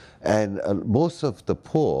 right? And most of the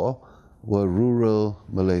poor were rural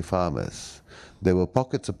Malay farmers. There were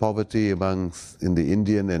pockets of poverty in the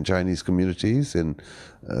Indian and Chinese communities, in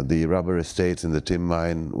the rubber estates and the tin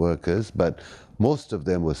mine workers, but most of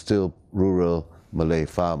them were still rural Malay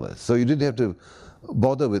farmers. So you didn't have to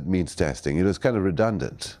bother with means testing. It was kind of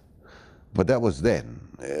redundant. But that was then,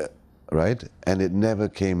 right? And it never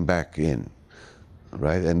came back in,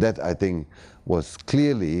 right? And that, I think, was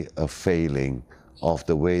clearly a failing of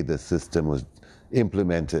the way the system was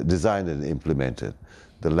implemented, designed and implemented,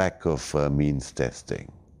 the lack of means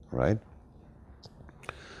testing, right?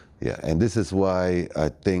 Yeah, and this is why I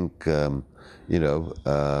think,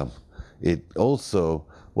 it also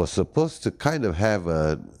was supposed to kind of have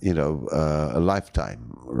a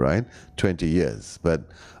lifetime, right? 20 years. But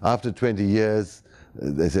after 20 years,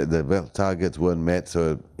 they said the targets weren't met,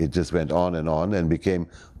 so it just went on and became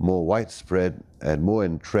more widespread and more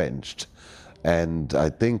entrenched. And I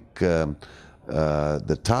think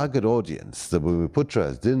the target audience, the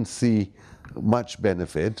Bumiputras, didn't see much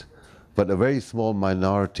benefit, but a very small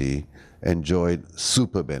minority enjoyed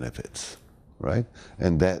super benefits, right?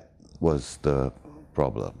 And that was the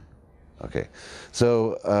problem. Okay,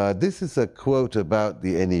 so this is a quote about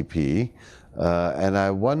the NEP, and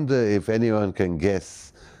I wonder if anyone can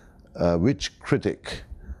guess which critic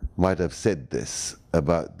might have said this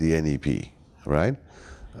about the NEP, right?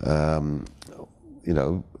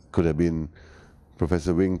 Could have been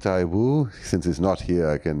Professor Wing Tai Wu. Since he's not here,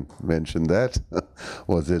 I can mention that.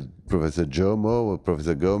 Was it Professor Jomo or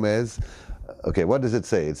Professor Gomez? Okay, what does it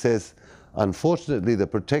say? It says, unfortunately, the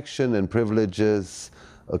protection and privileges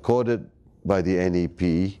accorded by the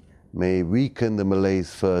NEP may weaken the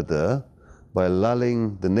Malays further by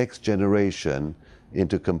lulling the next generation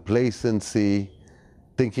into complacency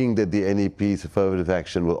thinking that the NEP's affirmative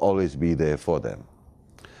action will always be there for them.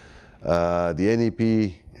 The NEP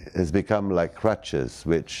has become like crutches,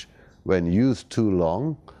 which, when used too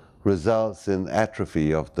long, results in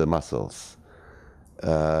atrophy of the muscles.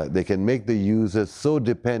 They can make the user so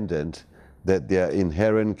dependent that their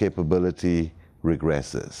inherent capability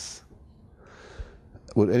regresses.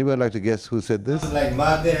 Would anyone like to guess who said this? Like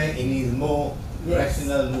Mahathir in his more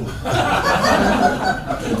rational mood.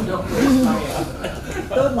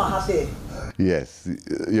 Don't Mahathir. Yes,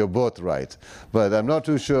 you're both right. But I'm not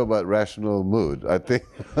too sure about rational mood. I think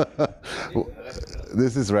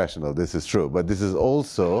this is rational, this is true. But this is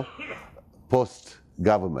also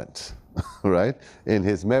post-government, right? In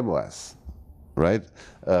his memoirs, right?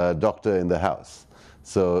 Doctor in the House.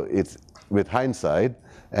 So it's with hindsight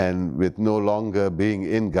and with no longer being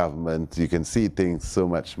in government, you can see things so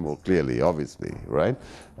much more clearly, obviously, right?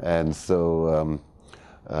 And so,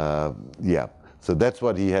 yeah. So that's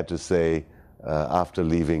what he had to say after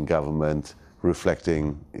leaving government,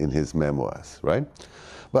 reflecting in his memoirs, right?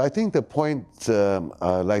 But I think the point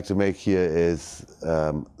I'd like to make here is,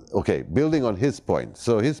 okay, building on his point.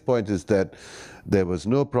 So his point is that there was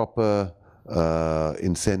no proper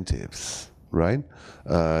incentives, right?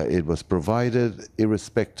 It was provided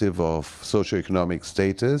irrespective of socioeconomic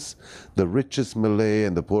status. The richest Malay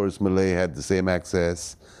and the poorest Malay had the same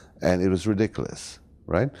access, and it was ridiculous,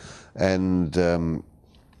 right? And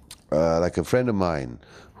like a friend of mine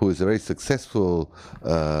who is a very successful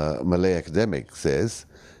Malay academic says,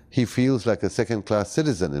 he feels like a second-class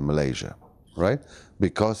citizen in Malaysia, right?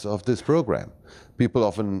 Because of this program. People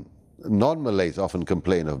often, non-Malays often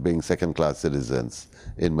complain of being second-class citizens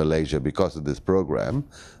in Malaysia because of this program.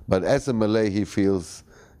 But as a Malay, he feels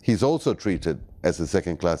he's also treated as a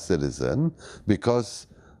second-class citizen because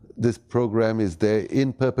this program is there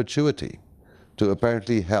in perpetuity to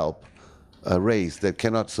apparently help a race that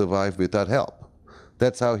cannot survive without help.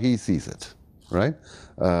 That's how he sees it, right?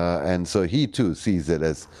 And so he too sees it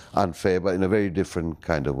as unfair, but in a very different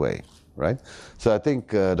kind of way, right? So I think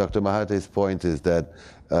Dr. Mahathir's point is that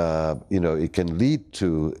you know, it can lead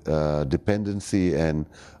to dependency and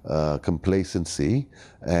complacency,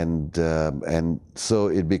 and so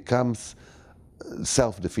it becomes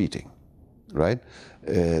self-defeating, right?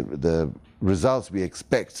 The results we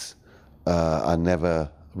expect are never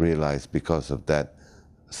realized because of that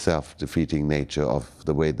self-defeating nature of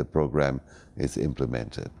the way the program is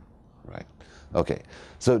implemented, right? Okay,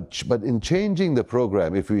 so, but in changing the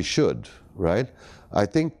program, if we should, right, I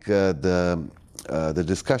think the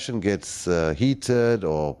discussion gets heated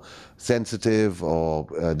or sensitive or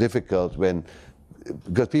difficult when,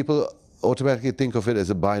 because people automatically think of it as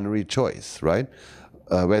a binary choice, right?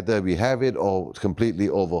 Whether we have it or completely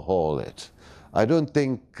overhaul it. I don't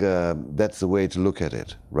think that's the way to look at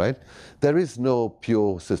it, right? There is no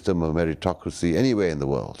pure system of meritocracy anywhere in the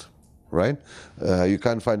world, right? You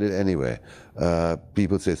can't find it anywhere.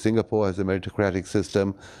 People say Singapore has a meritocratic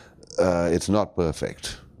system. It's not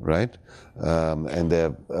perfect, right? And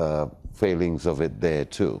there are failings of it there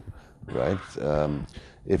too, right?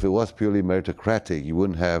 If it was purely meritocratic, you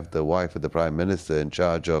wouldn't have the wife of the Prime Minister in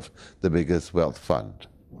charge of the biggest wealth fund,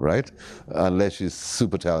 right? Unless she's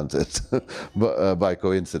super talented by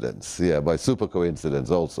coincidence, yeah, by super coincidence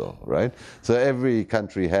also, right? So every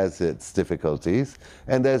country has its difficulties,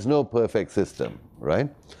 and there's no perfect system, right?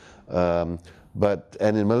 And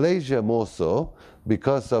in Malaysia more so,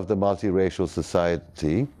 because of the multiracial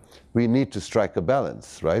society, we need to strike a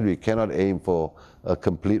balance, right? We cannot aim for a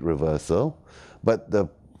complete reversal, but the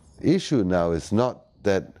issue now is not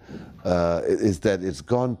that, is that it's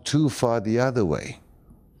gone too far the other way,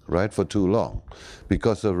 right, for too long,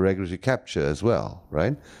 because of regulatory capture as well,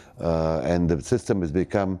 right? And the system has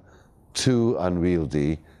become too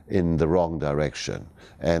unwieldy in the wrong direction.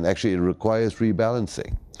 And actually it requires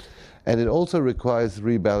rebalancing. And it also requires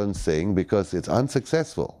rebalancing because it's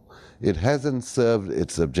unsuccessful. It hasn't served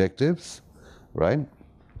its objectives, right?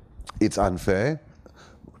 It's unfair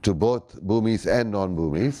to both Bhumis and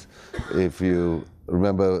non-Bhumis. If you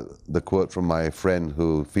remember the quote from my friend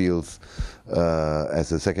who feels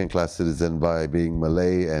as a second-class citizen by being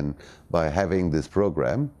Malay and by having this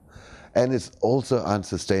program, and it's also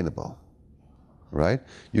unsustainable, right?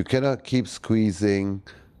 You cannot keep squeezing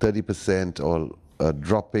 30% or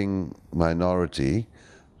dropping minority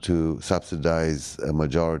to subsidize a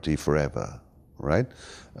majority forever, right?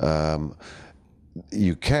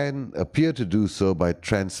 You can appear to do so by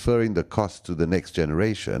transferring the cost to the next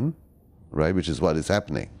generation, right, which is what is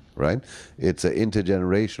happening, right? It's an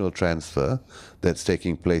intergenerational transfer that's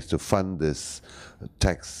taking place to fund this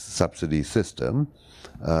tax subsidy system,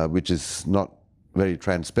 which is not very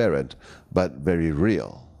transparent, but very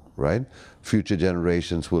real, right? Future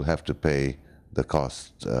generations will have to pay the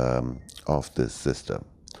cost of this system.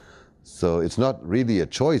 So it's not really a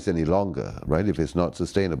choice any longer, right, if it's not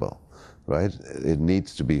sustainable, right? It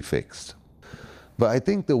needs to be fixed. But I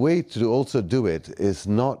think the way to also do it is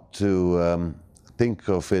not to think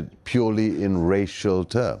of it purely in racial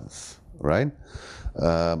terms, right?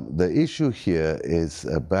 The issue here is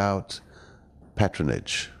about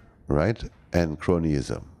patronage, right, and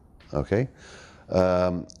cronyism, okay?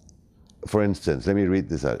 For instance, let me read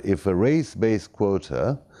this out. If a race-based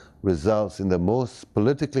quota results in the most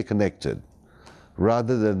politically connected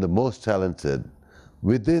rather than the most talented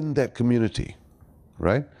within that community,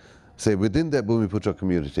 right? Say within that Bumiputra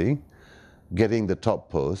community, getting the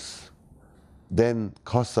top posts, then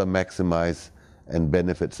costs are maximized and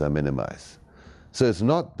benefits are minimized. So it's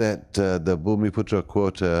not that the Bumiputra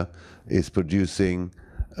quota is producing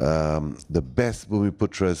the best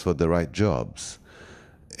Bumiputras for the right jobs.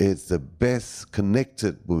 It's the best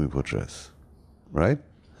connected Bumiputras, right?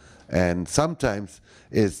 And sometimes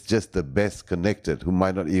it's just the best connected who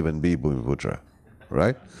might not even be Bumiputra,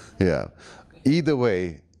 right? Yeah. Either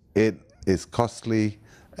way, it is costly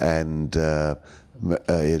and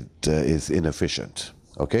it is inefficient,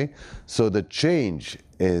 okay? So the change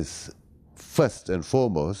is first and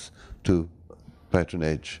foremost to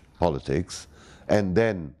patronage politics and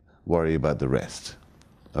then worry about the rest,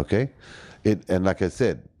 okay? And like I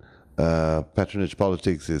said, patronage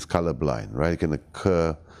politics is colorblind, right? It can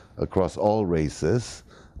occur across all races,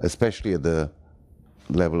 especially at the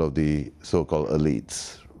level of the so-called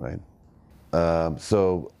elites, right?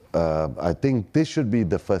 I think this should be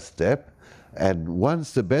the first step. And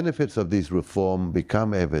once the benefits of these reform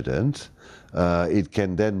become evident, it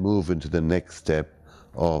can then move into the next step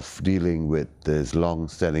of dealing with this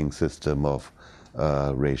long-standing system of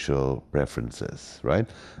racial preferences, right?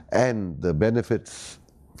 And the benefits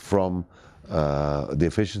from the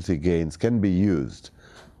efficiency gains can be used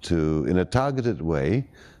to, in a targeted way,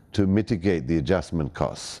 to mitigate the adjustment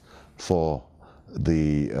costs for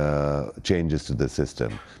the changes to the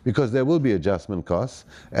system. Because there will be adjustment costs,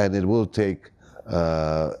 and it will take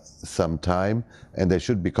some time, and there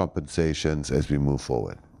should be compensations as we move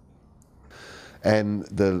forward. And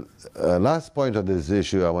the last point on this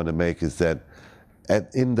issue I want to make is that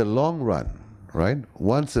in the long run, right,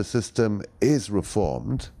 once the system is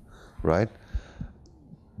reformed, right,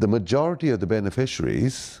 the majority of the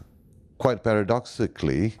beneficiaries, quite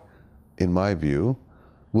paradoxically, in my view,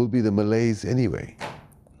 will be the Malays anyway,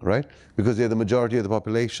 right? Because they're the majority of the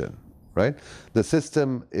population, right? The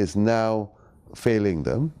system is now failing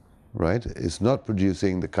them, right? It's not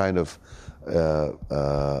producing the kind of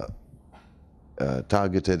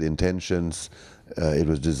targeted intentions it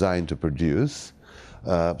was designed to produce.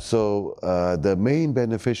 So the main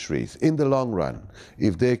beneficiaries, in the long run,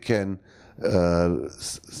 if they can,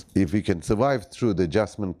 if we can survive through the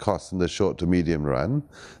adjustment costs in the short to medium run,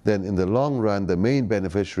 then in the long run, the main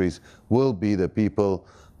beneficiaries will be the people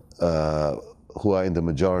who are in the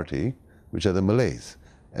majority, which are the Malays.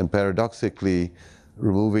 And paradoxically,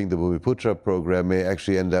 removing the Bumiputra program may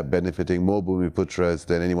actually end up benefiting more Bumiputras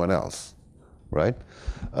than anyone else, right?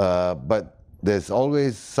 But there's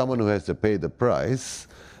always someone who has to pay the price,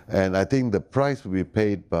 and I think the price will be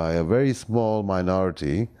paid by a very small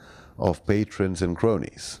minority of patrons and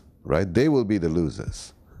cronies, right? They will be the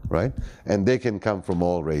losers, right? And they can come from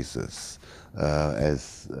all races,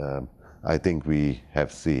 as I think we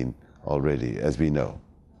have seen already, as we know.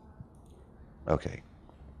 Okay.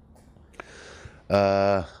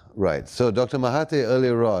 Right, so Dr. Mahathir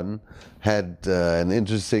earlier on had an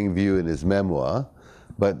interesting view in his memoir,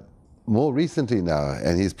 but more recently now,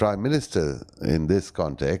 and he's Prime Minister in this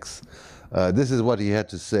context, this is what he had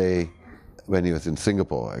to say when he was in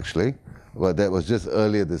Singapore, actually. Well, that was just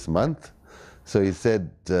earlier this month. So he said,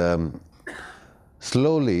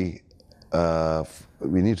 slowly,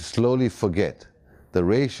 we need to slowly forget the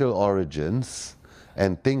racial origins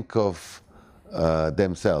and think of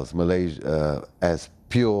themselves, Malaysia, as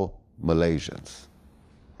pure Malaysians,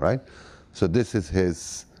 right? So this is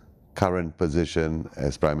his current position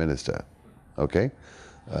as Prime Minister, okay?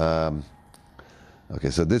 Okay,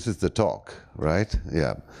 so this is the talk, right?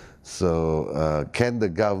 Yeah. So can the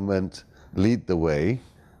government lead the way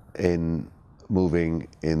in moving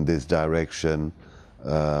in this direction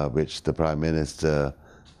which the Prime Minister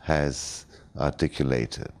has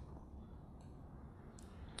articulated?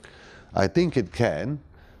 I think it can,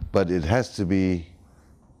 but it has to be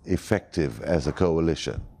effective as a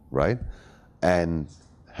coalition, right? And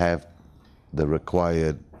have the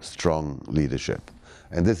required strong leadership.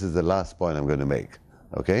 And this is the last point I'm going to make,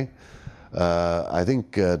 okay? I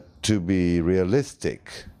think to be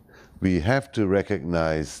realistic, we have to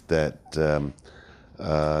recognize that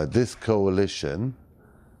this coalition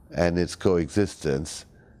and its coexistence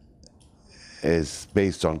is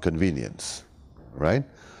based on convenience, right?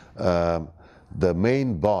 The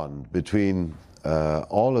main bond between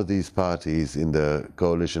all of these parties in the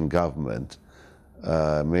coalition government,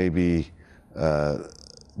 maybe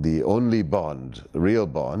the only bond, real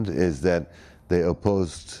bond, is that they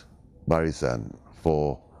opposed Barisan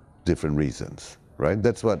for different reasons, right?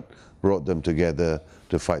 That's what brought them together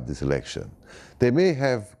to fight this election. They may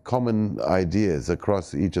have common ideas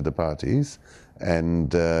across each of the parties,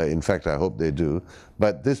 and in fact I hope they do,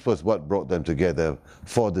 but this was what brought them together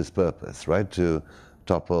for this purpose, right? To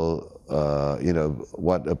topple you know,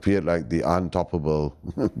 what appeared like the untoppable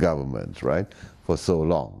government, right, for so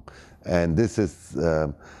long. And this is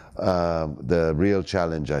the real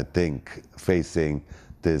challenge, I think, facing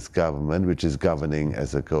this government, which is governing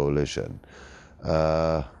as a coalition.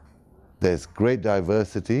 There's great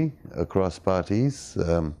diversity across parties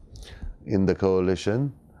in the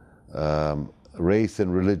coalition. Race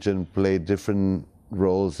and religion play different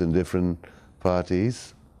roles in different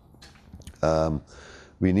parties.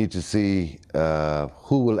 We need to see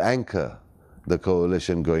who will anchor the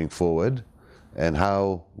coalition going forward and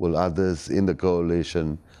how will others in the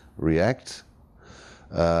coalition react.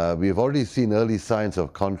 We've already seen early signs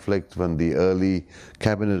of conflict from the early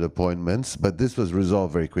cabinet appointments, but this was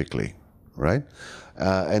resolved very quickly, right?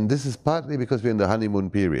 And this is partly because we're in the honeymoon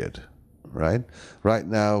period, right? Right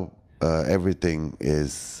now, everything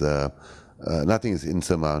is, nothing is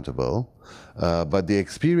insurmountable. But the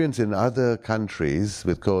experience in other countries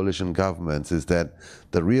with coalition governments is that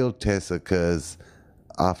the real test occurs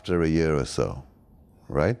after a year or so,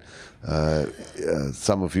 right?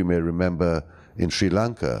 Some of you may remember in Sri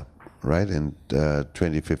Lanka, right, in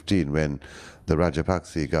 2015, when the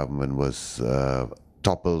Rajapaksa government was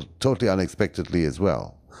toppled totally unexpectedly as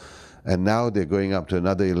well. And now they're going up to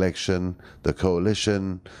another election, the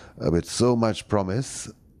coalition, with so much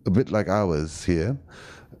promise, a bit like ours here,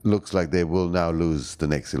 looks like they will now lose the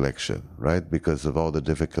next election, right, because of all the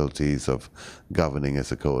difficulties of governing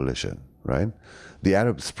as a coalition, right? The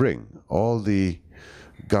Arab Spring, all the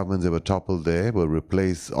governments that were toppled there were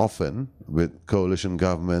replaced often with coalition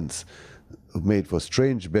governments made for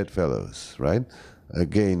strange bedfellows, right?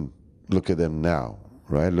 Again, look at them now,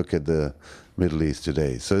 right? Look at the Middle East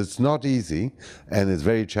today. So it's not easy, and it's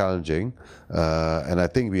very challenging, and I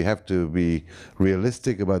think we have to be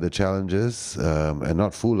realistic about the challenges and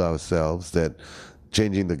not fool ourselves that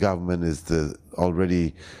changing the government is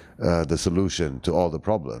already the solution to all the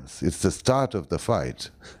problems. It's the start of the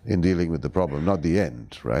fight in dealing with the problem, not the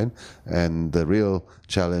end, right? And the real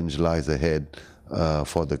challenge lies ahead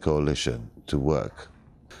for the coalition to work.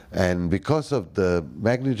 And because of the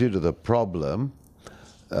magnitude of the problem,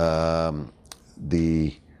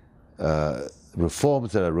 the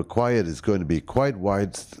reforms that are required is going to be quite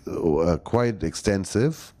wide, quite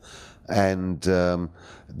extensive, and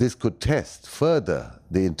this could test further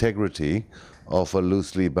the integrity of a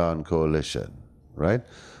loosely bound coalition, right?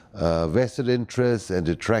 Vested interests and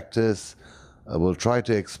detractors will try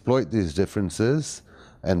to exploit these differences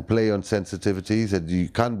and play on sensitivities, and you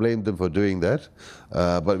can't blame them for doing that,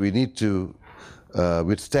 but we need to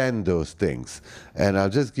withstand those things. And I'll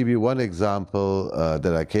just give you one example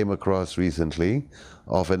that I came across recently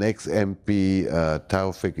of an ex-MP,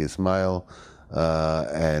 Taufik Ismail,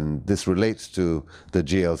 and this relates to the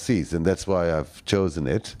GLCs, and that's why I've chosen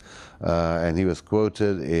it. And he was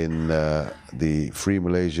quoted in the Free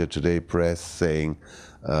Malaysia Today press saying,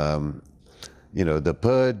 you know, the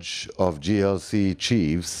purge of GLC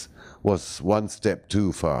chiefs was one step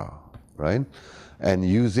too far, right? And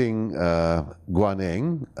using Guan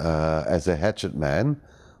Eng as a hatchet man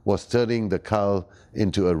was turning the cull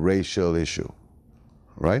into a racial issue,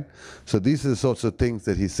 right? So these are the sorts of things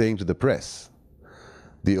that he's saying to the press.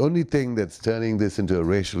 The only thing that's turning this into a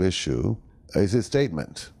racial issue is his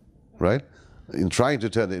statement, right? In trying to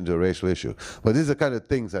turn it into a racial issue. But these are the kind of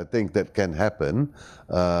things I think that can happen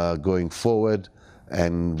going forward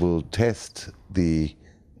and will test the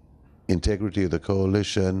integrity of the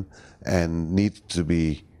coalition, and they need to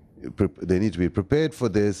be prepared for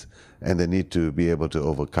this, and they need to be able to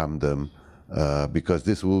overcome them because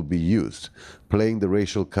this will be used. Playing the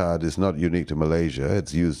racial card is not unique to Malaysia,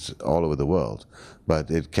 it's used all over the world,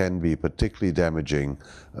 but it can be particularly damaging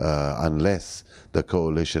unless the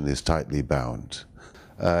coalition is tightly bound.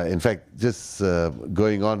 In fact, just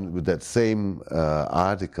going on with that same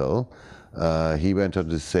article, he went on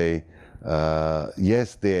to say,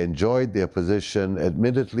 yes, they enjoyed their position,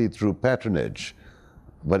 admittedly through patronage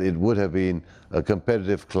but it would have been a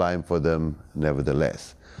competitive climb for them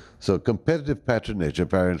nevertheless. So competitive patronage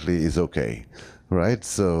apparently is okay, right?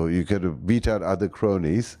 So you could have beat out other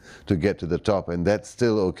cronies to get to the top, and that's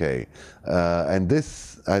still okay. And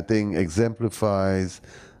this, I think, exemplifies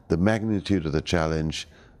the magnitude of the challenge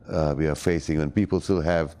we are facing when people still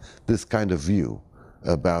have this kind of view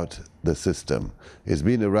about the system. It's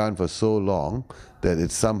been around for so long that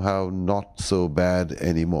it's somehow not so bad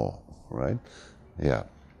anymore, right? Yeah.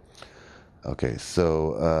 Okay,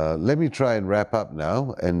 so let me try and wrap up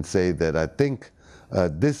now and say that I think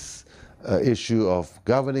this issue of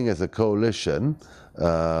governing as a coalition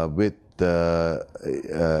with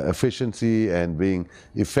efficiency and being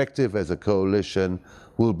effective as a coalition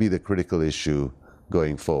will be the critical issue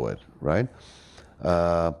going forward, right?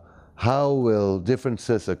 How will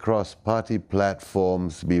differences across party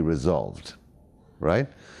platforms be resolved, right?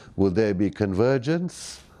 Will there be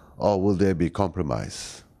convergence or will there be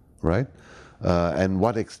compromise, right? And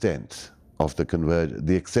what extent of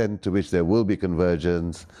the extent to which there will be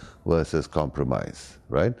convergence versus compromise,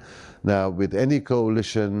 right? Now, with any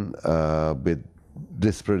coalition with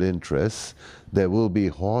disparate interests, there will be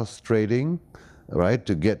horse trading, right,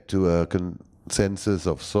 to get to a consensus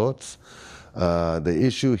of sorts. The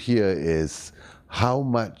issue here is how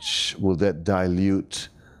much will that dilute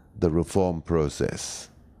the reform process,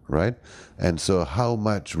 right? And so how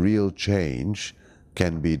much real change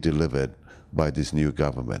can be delivered by this new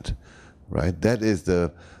government, right? That is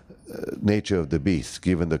the nature of the beast,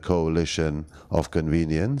 given the coalition of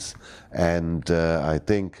convenience. And I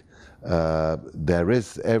think there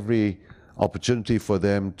is every opportunity for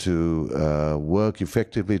them to work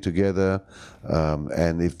effectively together,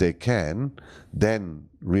 and if they can, then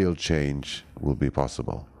real change will be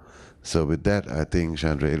possible. So with that, I think,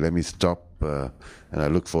 Chandra, let me stop, and I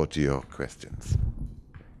look forward to your questions.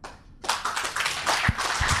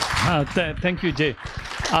 Thank you, Jay.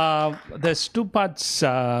 There's two parts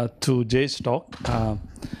to Jay's talk.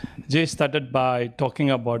 Jay started by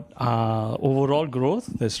talking about overall growth,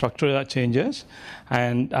 the structural changes,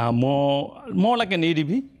 and more like an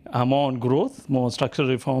ADB, more on growth, more structural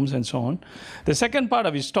reforms, and so on. The second part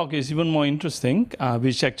of his talk is even more interesting,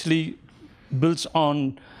 which actually builds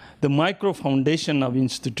on the micro foundation of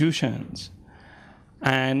institutions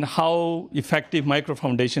and how effective micro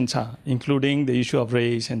foundations are, including the issue of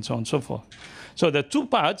race and so on and so forth. So there are two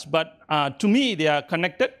parts, but to me, they are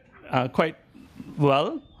connected quite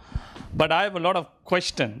well. But I have a lot of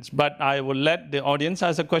questions, but I will let the audience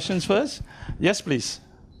ask the questions first. Yes, please.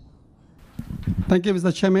 Thank you,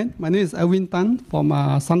 Mr. Chairman. My name is Alvin Tan from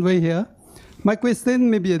Sunway here. My question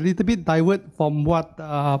may be a little bit divert from what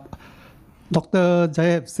Dr.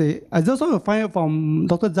 Jaya have said. I just want to find out from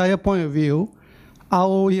Dr. Jaya's point of view,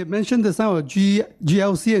 how he mentioned the some of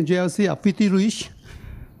GLC and JLC are pretty rich.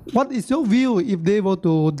 What is your view if they were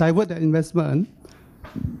to divert the investment,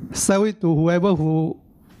 sell it to whoever who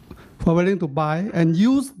are willing to buy, and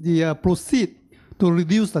use the proceed to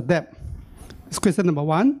reduce the debt? That's question number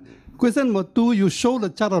one. Question number two, you show the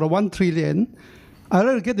chart of the 1 trillion. I'd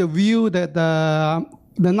like to get the view that the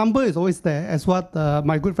number is always there, as what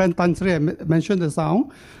my good friend Tan Sri mentioned just now.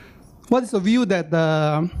 What is the view that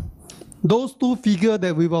those two figures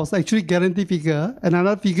that we was actually guarantee figure, and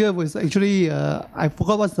another figure was actually, I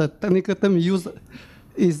forgot what's the technical term used,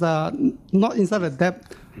 is not inside the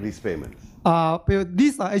debt. Lease payments.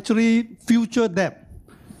 These are actually future debt.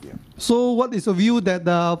 Yeah. So what is the view that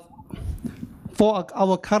for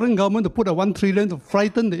our current government to put a 1 trillion to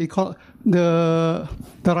frighten the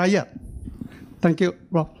riot? Thank you,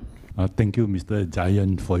 Rob. Thank you, Mr.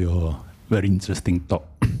 Giant, for your very interesting talk.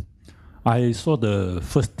 I saw the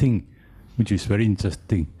first thing, which is very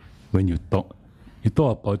interesting when you talk. You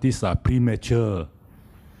talk about this premature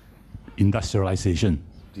industrialization,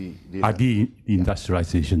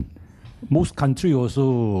 de-industrialization. Most countries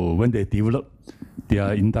also, when they develop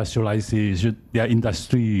their industrialization, their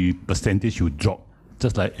industry percentage will drop,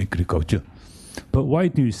 just like agriculture. But why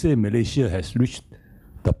do you say Malaysia has reached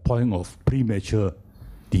the point of premature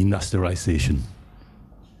deindustrialization?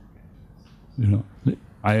 You know,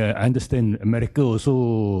 I understand America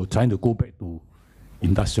also trying to go back to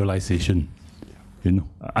industrialization. You know,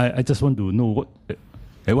 I just want to know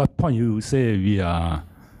at what point you say we are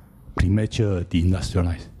premature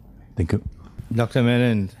deindustrialized. Thank you. Dr.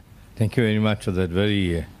 Menon, thank you very much for that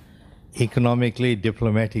very economically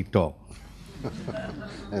diplomatic talk.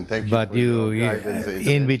 And thank you. But you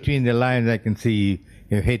in between the lines, I can see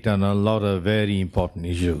you hit on a lot of very important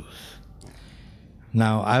issues.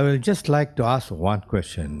 Now, I will just like to ask one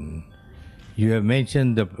question. You have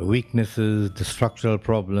mentioned the weaknesses, the structural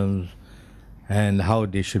problems, and how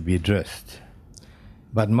they should be addressed.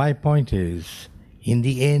 But my point is, in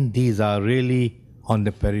the end, these are really on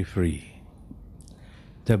the periphery.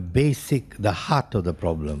 The heart of the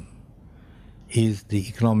problem is the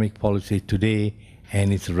economic policy today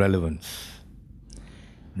and its relevance.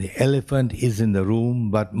 The elephant is in the room,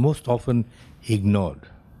 but most often ignored.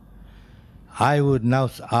 I would now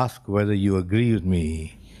ask whether you agree with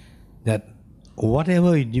me that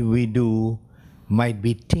whatever we do might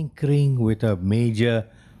be tinkering with a major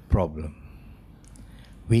problem.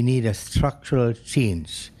 We need a structural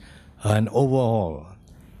change, an overhaul,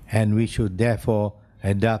 and we should therefore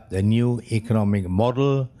adopt a new economic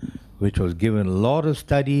model which was given a lot of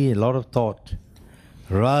study, a lot of thought,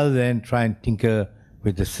 rather than try and tinker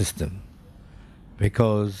with the system.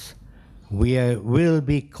 Because we will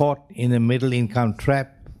be caught in a middle income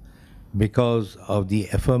trap because of the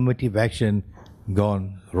affirmative action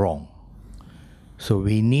gone wrong. So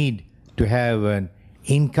we need to have an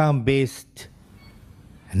income-based,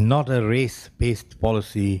 not a race-based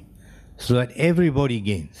policy, so that everybody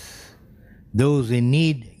gains. Those in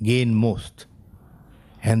need gain most,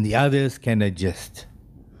 and the others can adjust.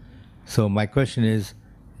 So my question is,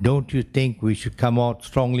 don't you think we should come out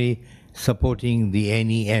strongly supporting the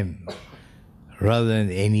NEM rather than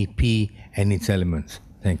the NEP and its elements?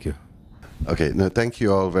 Thank you. Okay, no, thank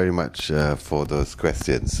you all very much for those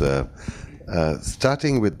questions.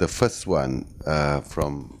 Starting with the first one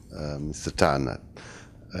from Mr. Tan.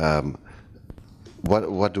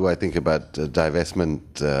 What do I think about divestment?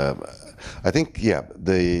 I think, yeah,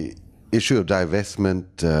 the issue of divestment,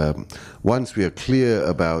 once we are clear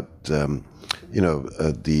about,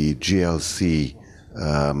 the GLC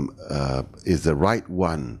is the right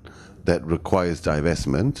one that requires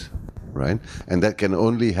divestment, right? And that can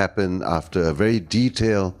only happen after a very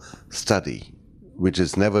detailed study, which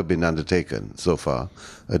has never been undertaken so far,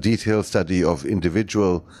 a detailed study of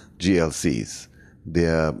individual GLCs,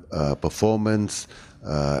 their performance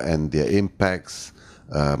and their impacts.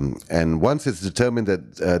 And once it's determined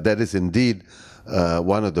that that is indeed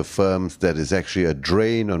one of the firms that is actually a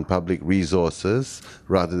drain on public resources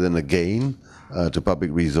rather than a gain to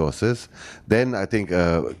public resources, then I think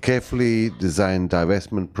a carefully designed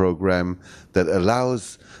divestment program that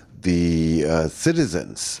allows the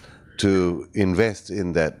citizens to invest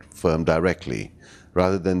in that firm directly,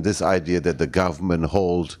 rather than this idea that the government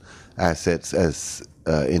hold assets as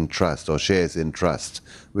in trust or shares in trust,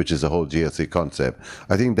 which is a whole GLC concept.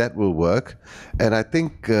 I think that will work, and I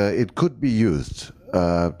think it could be used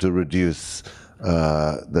to reduce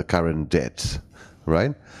the current debt,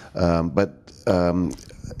 right? But that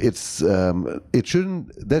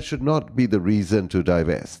should not be the reason to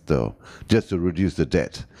divest, though, just to reduce the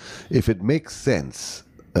debt. If it makes sense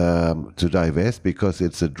to divest because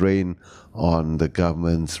it's a drain on the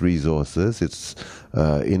government's resources, it's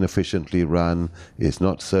inefficiently run, it's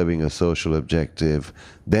not serving a social objective,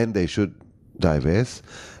 then they should divest.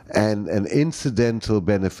 And an incidental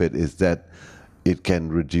benefit is that it can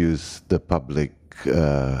reduce the public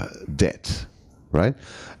debt, right?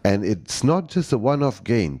 And it's not just a one-off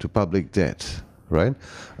gain to public debt, right?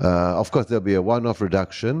 Of course, there'll be a one-off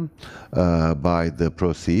reduction by the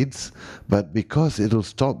proceeds, but because it'll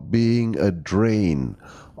stop being a drain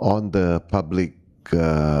on the public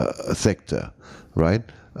sector, right?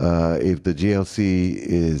 If the GLC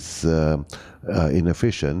is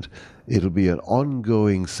inefficient, it'll be an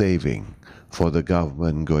ongoing saving for the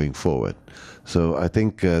government going forward. So I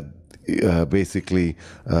think basically,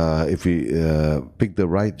 if we pick the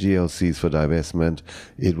right GLCs for divestment,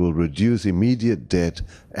 it will reduce immediate debt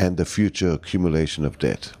and the future accumulation of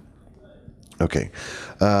debt. Okay,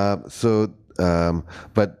 but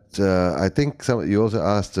I think you also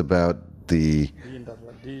asked about the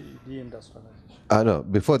deindustrialization. No,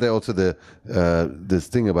 before that also this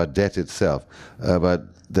thing about debt itself,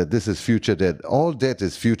 but that this is future debt. All debt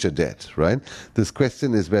is future debt, right? This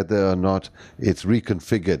question is whether or not it's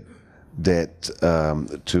reconfigured debt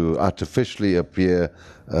to artificially appear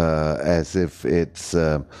as if it's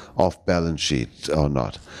off balance sheet or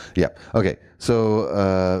not. Yeah. Okay. So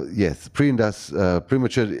yes, premature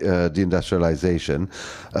deindustrialization.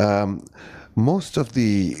 Most of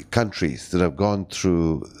the countries that have gone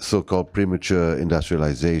through so-called premature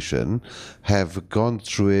industrialization have gone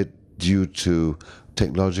through it due to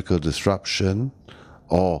technological disruption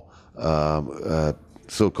or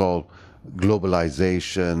so-called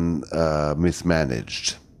globalization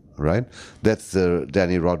mismanaged, right? That's the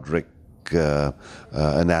Danny Roderick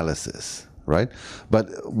analysis, right? But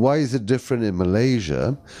why is it different in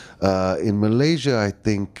Malaysia? In Malaysia, I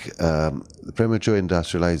think premature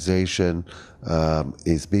industrialization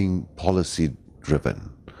is being policy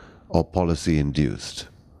driven or policy induced,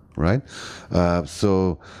 right?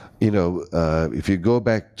 So, if you go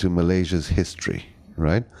back to Malaysia's history,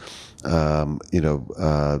 right?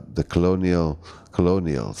 The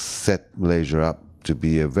colonials set Malaysia up to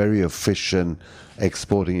be a very efficient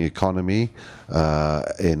exporting economy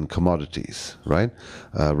in commodities, right?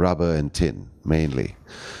 Rubber and tin, mainly.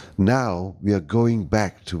 Now we are going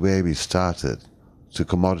back to where we started, to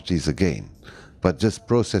commodities again, but just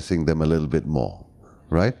processing them a little bit more,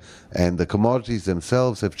 right? And the commodities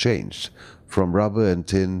themselves have changed from rubber and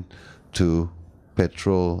tin to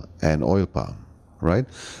petrol and oil palm, right?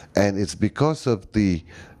 And it's because of the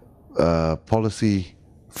policy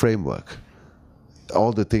framework,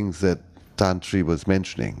 all the things that Tan Sri was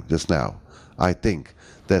mentioning just now, I think,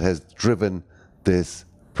 that has driven this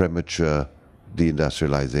premature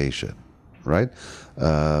deindustrialization, right?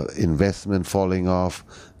 Investment falling off,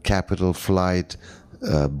 capital flight,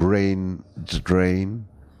 brain drain,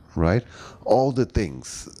 right? All the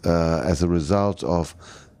things as a result of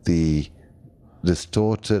the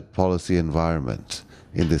distorted policy environment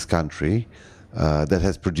in this country that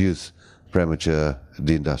has produced premature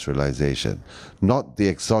deindustrialization, not the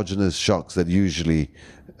exogenous shocks that usually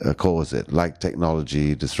cause it, like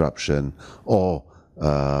technology disruption or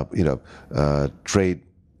trade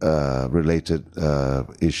related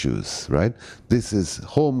issues, right? This is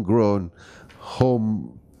homegrown,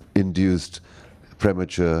 home-induced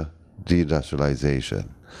premature deindustrialization.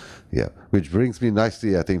 Yeah, which brings me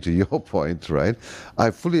nicely, I think, to your point, right? I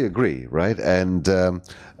fully agree, right? And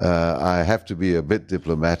I have to be a bit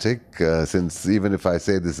diplomatic, since even if I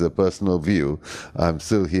say this is a personal view, I'm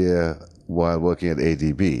still here while working at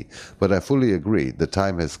ADB. But I fully agree, the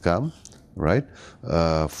time has come, right,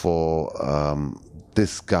 for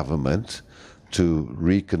this government to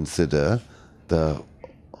reconsider the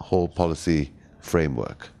whole policy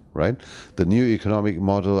framework, right? The new economic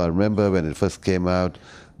model, I remember when it first came out,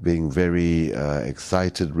 being very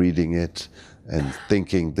excited reading it and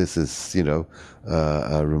thinking this is,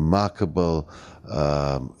 a remarkable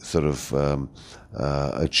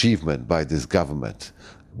achievement by this government.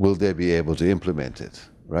 Will they be able to implement it,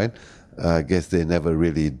 right? I guess they never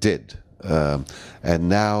really did. And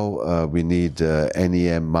now we need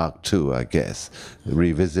NEM Mark II, I guess,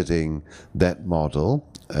 revisiting that model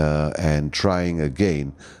and trying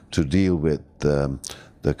again to deal with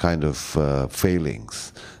the kind of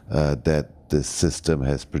failings that this system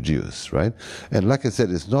has produced, right? And like I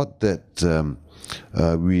said, it's not that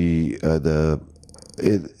we're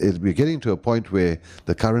getting to a point where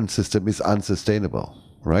the current system is unsustainable,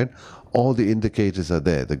 right? All the indicators are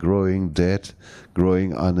there, the growing debt,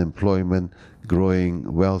 growing unemployment,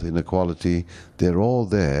 growing wealth inequality, they're all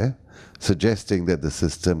there, suggesting that the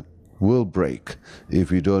system will break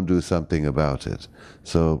if we don't do something about it.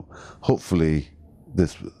 So hopefully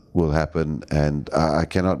this will happen, and I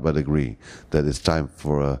cannot but agree that it's time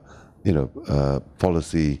for a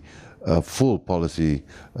full policy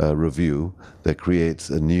review that creates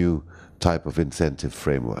a new type of incentive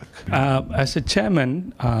framework. As a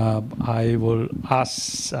chairman, I will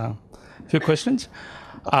ask a few questions.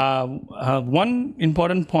 One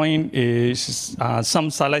important point is some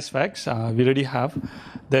stylized facts we already have.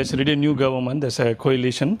 There's already a new government, there's a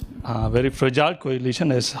coalition, very fragile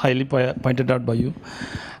coalition, as highly pointed out by you.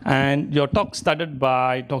 And your talk started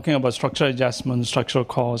by talking about structural adjustment, structural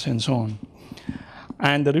costs, and so on.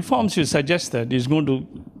 And the reforms you suggested is going to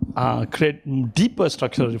create deeper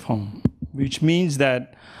structural reform, which means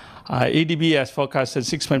that ADB has forecasted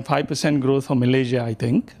 6.5% growth for Malaysia, I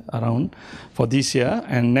think, around for this year.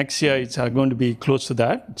 And next year, it's going to be close to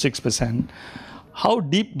that, 6%. How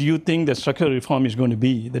deep do you think the structural reform is going to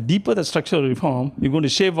be? The deeper the structural reform, you're going to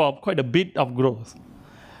shave off quite a bit of growth.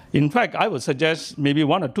 In fact, I would suggest maybe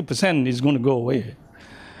 1 or 2% is going to go away.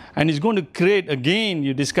 And it's going to create, again,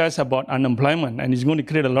 you discuss about unemployment, and it's going to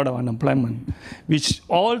create a lot of unemployment, which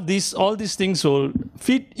all these things will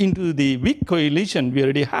fit into the weak coalition we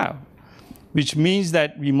already have, which means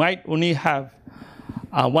that we might only have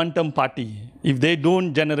a one-term party if they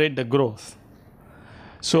don't generate the growth.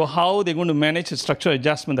 So how they're going to manage the structural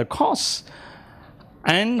adjustment, the costs,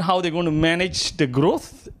 and how they're going to manage the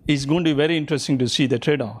growth is going to be very interesting to see the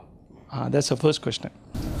trade-off. That's the first question.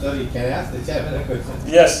 Sorry, can I ask the chairman a question?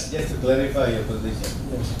 Yes. Just to clarify your position.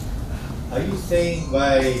 Yes. Are you saying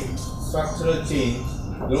by structural change,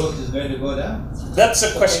 growth is going to go down? That's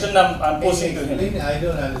a question I'm posing to him. I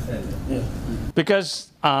don't understand it. Yeah.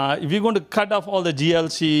 Because if you're going to cut off all the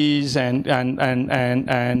GLCs and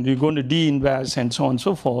you're going to de-invest and so on and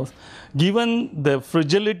so forth, given the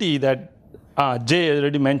fragility that Jay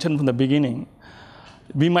already mentioned from the beginning,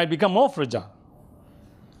 we might become more fragile.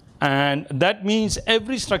 And that means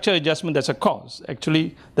every structure adjustment has a cost.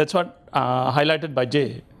 Actually, that's what highlighted by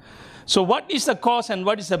Jay. So what is the cost and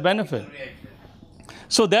what is the benefit?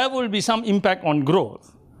 So there will be some impact on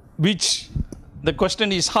growth, which the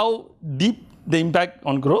question is how deep the impact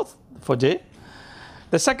on growth for Jay.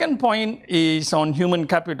 The second point is on human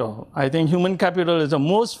capital. I think human capital is the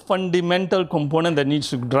most fundamental component that needs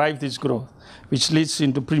to drive this growth, which leads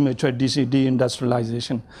into premature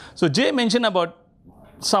deindustrialization. So Jay mentioned about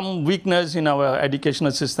some weakness in our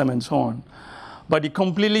educational system and so on. But he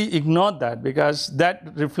completely ignored that because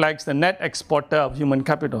that reflects the net exporter of human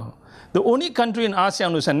capital. The only country in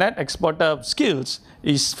ASEAN who's a net exporter of skills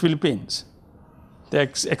is Philippines. They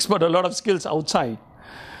export a lot of skills outside.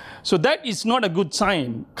 So that is not a good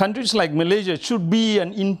sign. Countries like Malaysia should be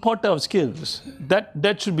an importer of skills.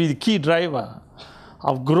 That should be the key driver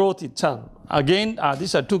of growth itself. Again,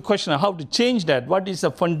 these are two questions. How to change that? What is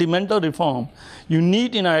the fundamental reform you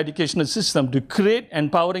need in our educational system to create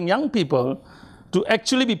empowering young people to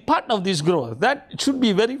actually be part of this growth? That should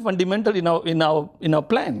be very fundamental in our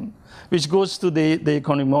plan, which goes to the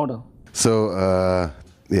economic model. So,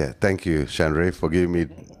 yeah, thank you, Chandray, for giving me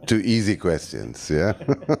two easy questions. Yeah,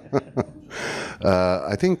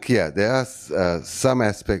 I think there are some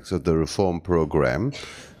aspects of the reform program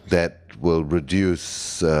that will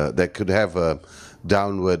reduce, that could have a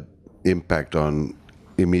downward impact on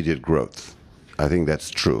immediate growth. I think that's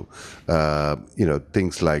true.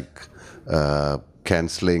 Things like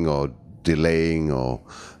cancelling or delaying or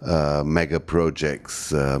mega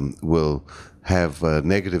projects will have a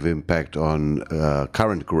negative impact on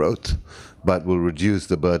current growth, but will reduce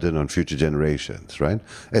the burden on future generations, right?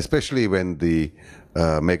 Especially when the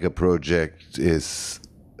mega project is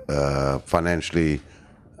financially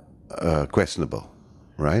questionable,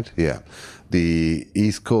 right? Yeah. The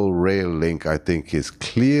East Coast Rail link, I think, is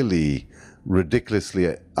clearly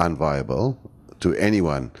ridiculously unviable to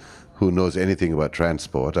anyone who knows anything about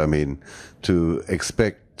transport. I mean, to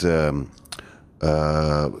expect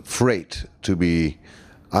freight to be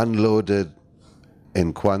unloaded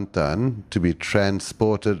in Kuantan to be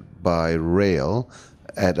transported by rail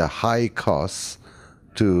at a high cost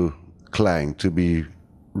to Klang to be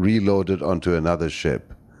reloaded onto another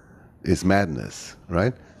ship is madness,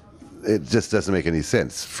 right? It just doesn't make any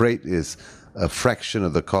sense. Freight is a fraction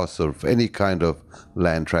of the cost of any kind of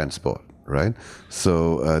land transport, right?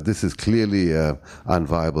 So this is clearly an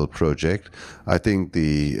unviable project. I think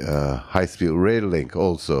the high-speed rail link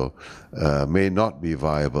also may not be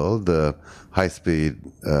viable. The high-speed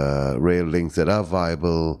rail links that are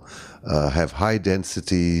viable have high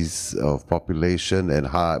densities of population and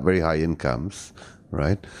very high incomes,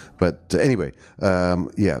 right? But anyway,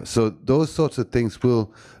 so those sorts of things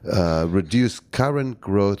will reduce current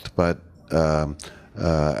growth, but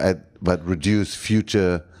reduce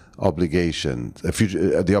future obligations,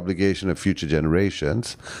 the obligation of future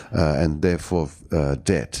generations, and therefore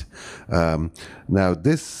debt. Now,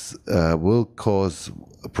 this will cause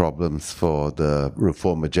problems for the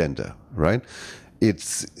reform agenda, right?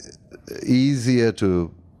 It's easier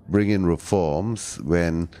to bring in reforms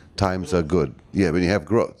when times are good. Yeah, when you have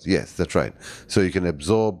growth. Yes, that's right. So you can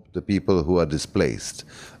absorb the people who are displaced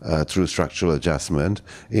through structural adjustment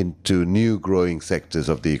into new growing sectors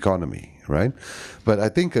of the economy, right? But I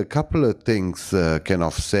think a couple of things can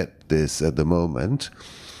offset this at the moment.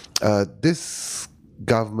 This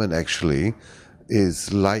government actually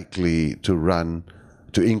is likely to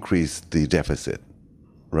increase the deficit,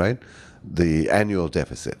 right? The annual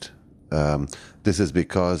deficit. This is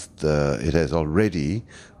because it has already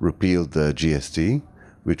repealed the GST,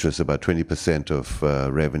 which was about 20% of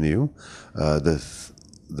revenue.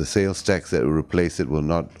 The sales tax that will replace it will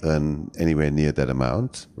not earn anywhere near that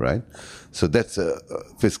amount, right? So that's a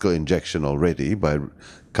fiscal injection already by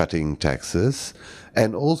cutting taxes.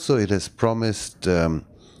 And also it has promised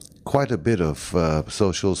quite a bit of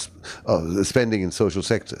spending in social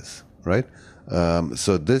sectors, right?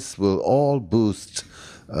 So this will all boost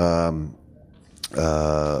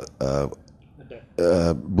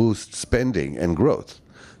boost spending and growth.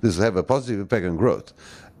 This will have a positive impact on growth.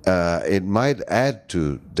 It might add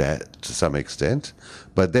to that to some extent,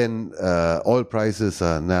 but then oil prices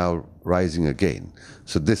are now rising again.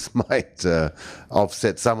 So this might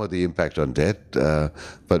offset some of the impact on debt,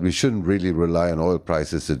 but we shouldn't really rely on oil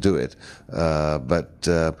prices to do it. But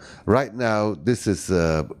right now, this is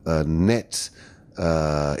a net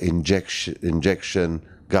injection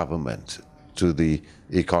government to the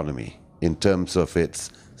economy in terms of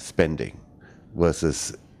its spending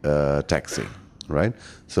versus taxing, right?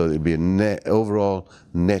 So it'd be a overall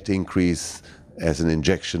net increase as an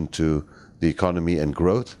injection to the economy and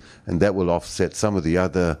growth, and that will offset some of the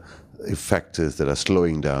other factors that are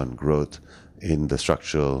slowing down growth in the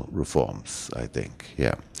structural reforms, I think.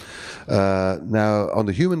 Yeah. Now, on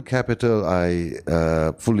the human capital, I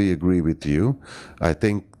fully agree with you. I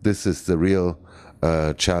think this is the real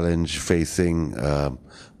challenge facing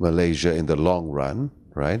Malaysia in the long run,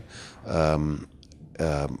 right?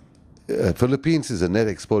 Philippines is a net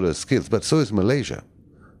exporter of skills, but so is Malaysia,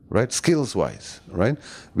 right? Skills-wise, right?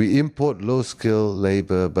 We import low-skilled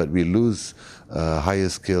labor, but we lose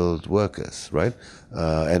higher-skilled workers, right?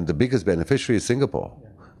 And the biggest beneficiary is Singapore,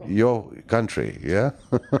 your country, yeah?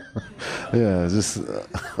 Yeah, just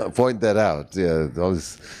point that out. Yeah,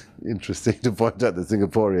 always interesting to point out the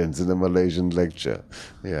Singaporeans in a Malaysian lecture.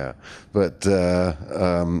 Yeah, but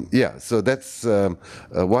yeah, so that's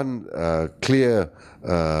one clear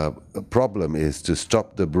problem is to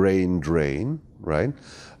stop the brain drain, right?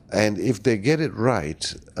 And if they get it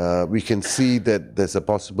right, we can see that there's a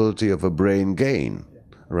possibility of a brain gain,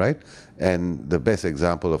 right? And the best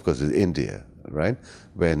example, of course, is India, right?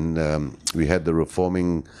 When we had the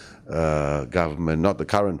reforming government, not the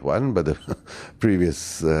current one, but the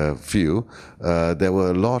previous few, there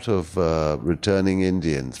were a lot of returning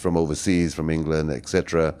Indians from overseas, from England,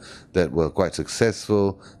 etc., that were quite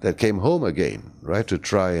successful, that came home again, right, to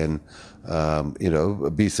try and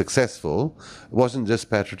be successful. It wasn't just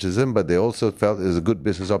patriotism, but they also felt it was a good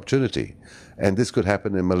business opportunity. And this could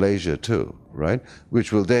happen in Malaysia too, right?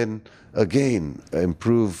 Which will then, again,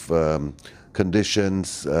 improve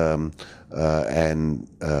conditions and,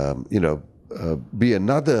 be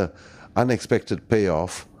another unexpected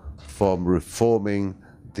payoff from reforming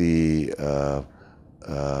the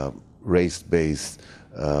race-based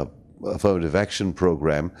affirmative action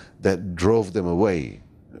program that drove them away,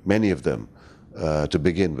 many of them, to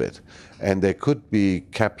begin with. And there could be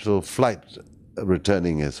capital flight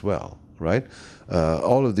returning as well, right?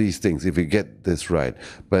 All of these things, if we get this right.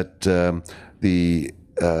 But I'm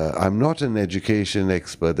not an education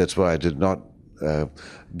expert, that's why I did not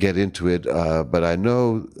get into it, but I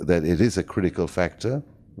know that it is a critical factor,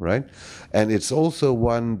 right? And it's also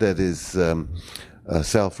one that is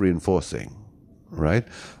self-reinforcing, right?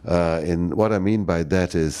 And what I mean by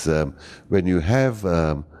that is when you have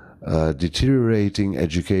a deteriorating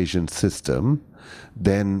education system,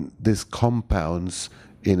 then this compounds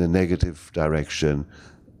in a negative direction,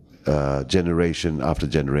 generation after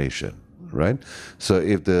generation, right? So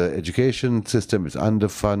if the education system is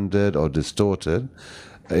underfunded or distorted,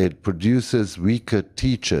 it produces weaker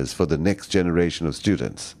teachers for the next generation of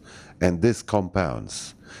students. And this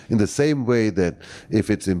compounds. In the same way that if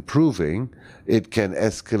it's improving, it can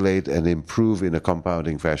escalate and improve in a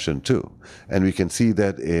compounding fashion too. And we can see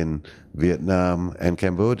that in Vietnam and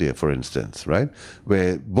Cambodia, for instance, right?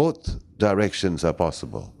 Where both directions are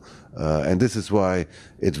possible. And this is why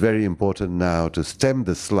it's very important now to stem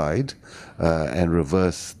the slide and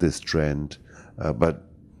reverse this trend. But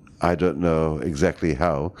I don't know exactly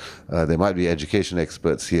how. There might be education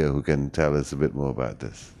experts here who can tell us a bit more about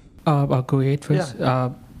this. I'll go ahead first.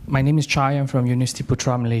 Yeah. My name is Chai. I'm from University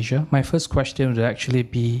Putra, Malaysia. My first question would actually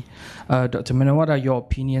be, Dr. Menon, what are your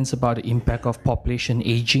opinions about the impact of population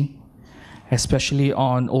aging, especially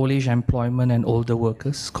on old age employment and older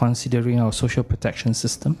workers, considering our social protection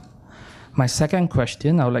system? My second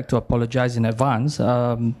question, I would like to apologize in advance.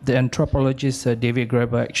 The anthropologist David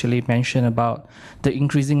Graeber actually mentioned about the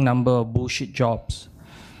increasing number of bullshit jobs.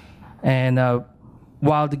 And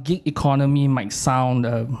while the gig economy might sound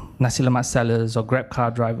nasi lemak sellers or Grab car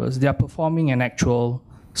drivers, they are performing an actual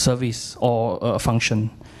service or a function.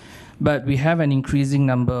 But we have an increasing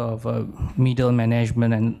number of middle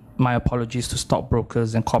management, and my apologies to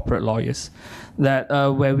stockbrokers and corporate lawyers, that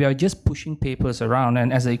where we are just pushing papers around.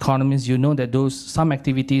 And as an economist, you know that some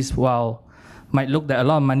activities, while might look that a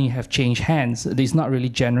lot of money have changed hands, it's not really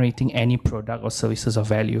generating any product or services of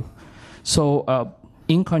value. So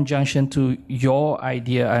in conjunction to your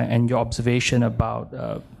idea and your observation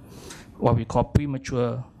about what we call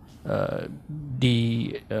premature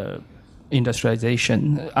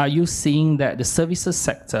industrialization, are you seeing that the services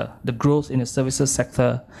sector, the growth in the services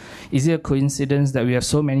sector, is it a coincidence that we have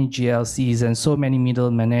so many GLCs and so many middle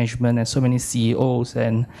management and so many CEOs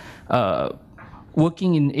and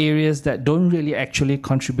working in areas that don't really actually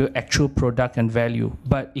contribute actual product and value,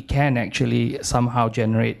 but it can actually somehow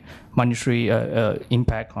generate monetary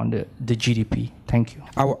impact on the GDP? Thank you.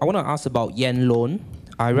 I want to ask about yen loan.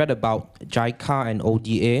 I read about JICA and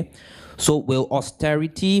ODA. So will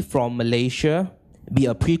austerity from Malaysia be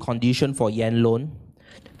a precondition for yen loan?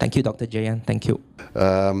 Thank you, Dr. Jayan. Thank you.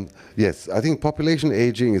 Yes, I think population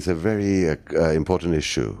aging is a very important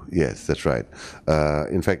issue. Yes, that's right.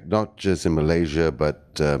 In fact, not just in Malaysia, but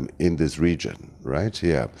in this region, right?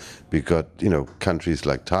 Yeah, we've got, countries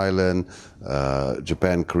like Thailand,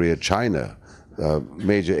 Japan, Korea, China,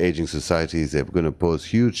 major aging societies. They're going to pose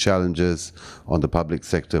huge challenges on the public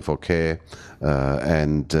sector for care,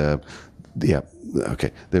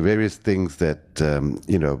 okay. There are various things that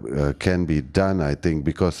can be done, I think,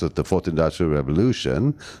 because of the Fourth Industrial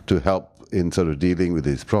Revolution to help in sort of dealing with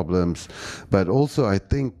these problems. But also, I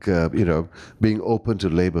think, being open to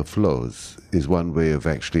labor flows is one way of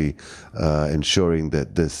actually ensuring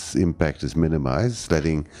that this impact is minimized,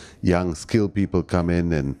 letting young, skilled people come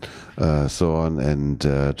in and so on, and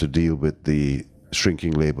to deal with the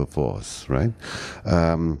shrinking labor force, right?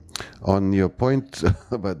 On your point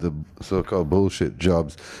about the so-called bullshit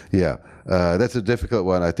jobs, that's a difficult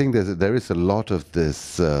one. I think there is a lot of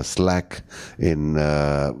this slack in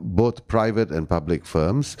both private and public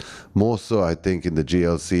firms, more so I think in the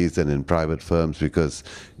GLCs than in private firms, because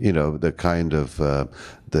the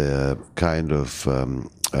kind of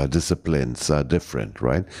disciplines are different,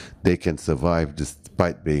 right? They can survive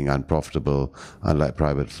despite being unprofitable, unlike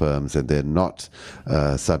private firms, and they're not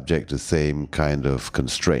subject to the same kind of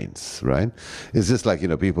constraints, right? It's just like,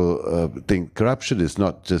 people think corruption is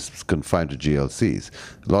not just confined to GLCs.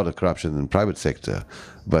 A lot of corruption in the private sector,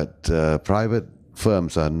 but private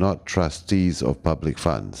firms are not trustees of public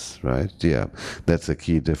funds, right? Yeah, that's a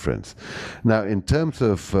key difference. Now, in terms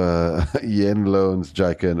of yen loans,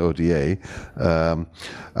 JICA and ODA,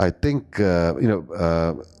 I think,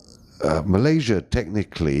 Malaysia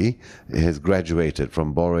technically has graduated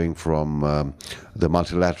from borrowing from the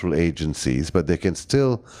multilateral agencies, but they can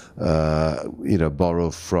still, borrow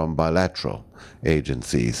from bilateral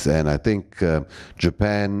agencies. And I think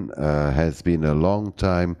Japan has been a long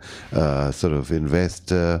time sort of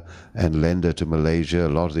investor and lender to Malaysia. A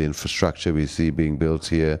lot of the infrastructure we see being built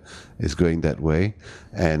here is going that way.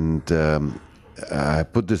 And I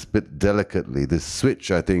put this bit delicately, this switch,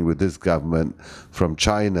 I think, with this government from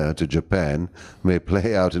China to Japan may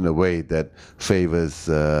play out in a way that favors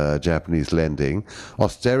Japanese lending.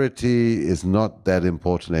 Austerity is not that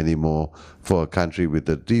important anymore for a country with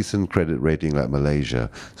a decent credit rating like Malaysia,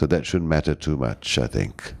 so that shouldn't matter too much, I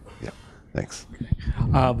think. Yeah, thanks.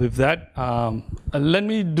 With that, let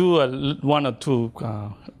me do one or two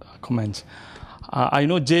comments. I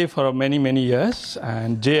know Jay for many, many years,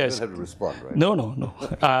 and Jay has... You don't have to respond, right? No.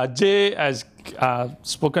 Jay has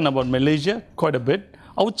spoken about Malaysia quite a bit,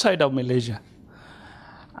 outside of Malaysia.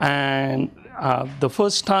 And the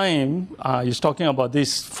first time he's talking about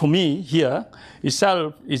this, for me, here,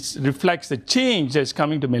 itself, it reflects the change that's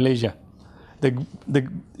coming to Malaysia.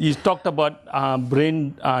 He talked about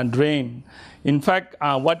brain drain. In fact,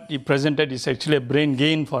 what he presented is actually a brain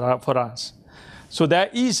gain for us. So there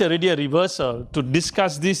is already a reversal to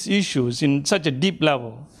discuss these issues in such a deep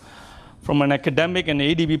level from an academic and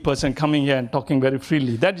ADB person coming here and talking very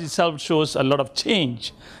freely. That itself shows a lot of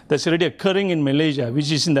change that's already occurring in Malaysia,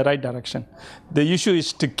 which is in the right direction. The issue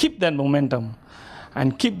is to keep that momentum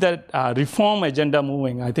and keep that reform agenda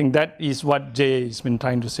moving. I think that is what Jay has been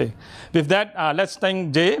trying to say. With that, let's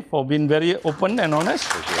thank Jay for being very open and honest.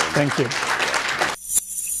 Thank you.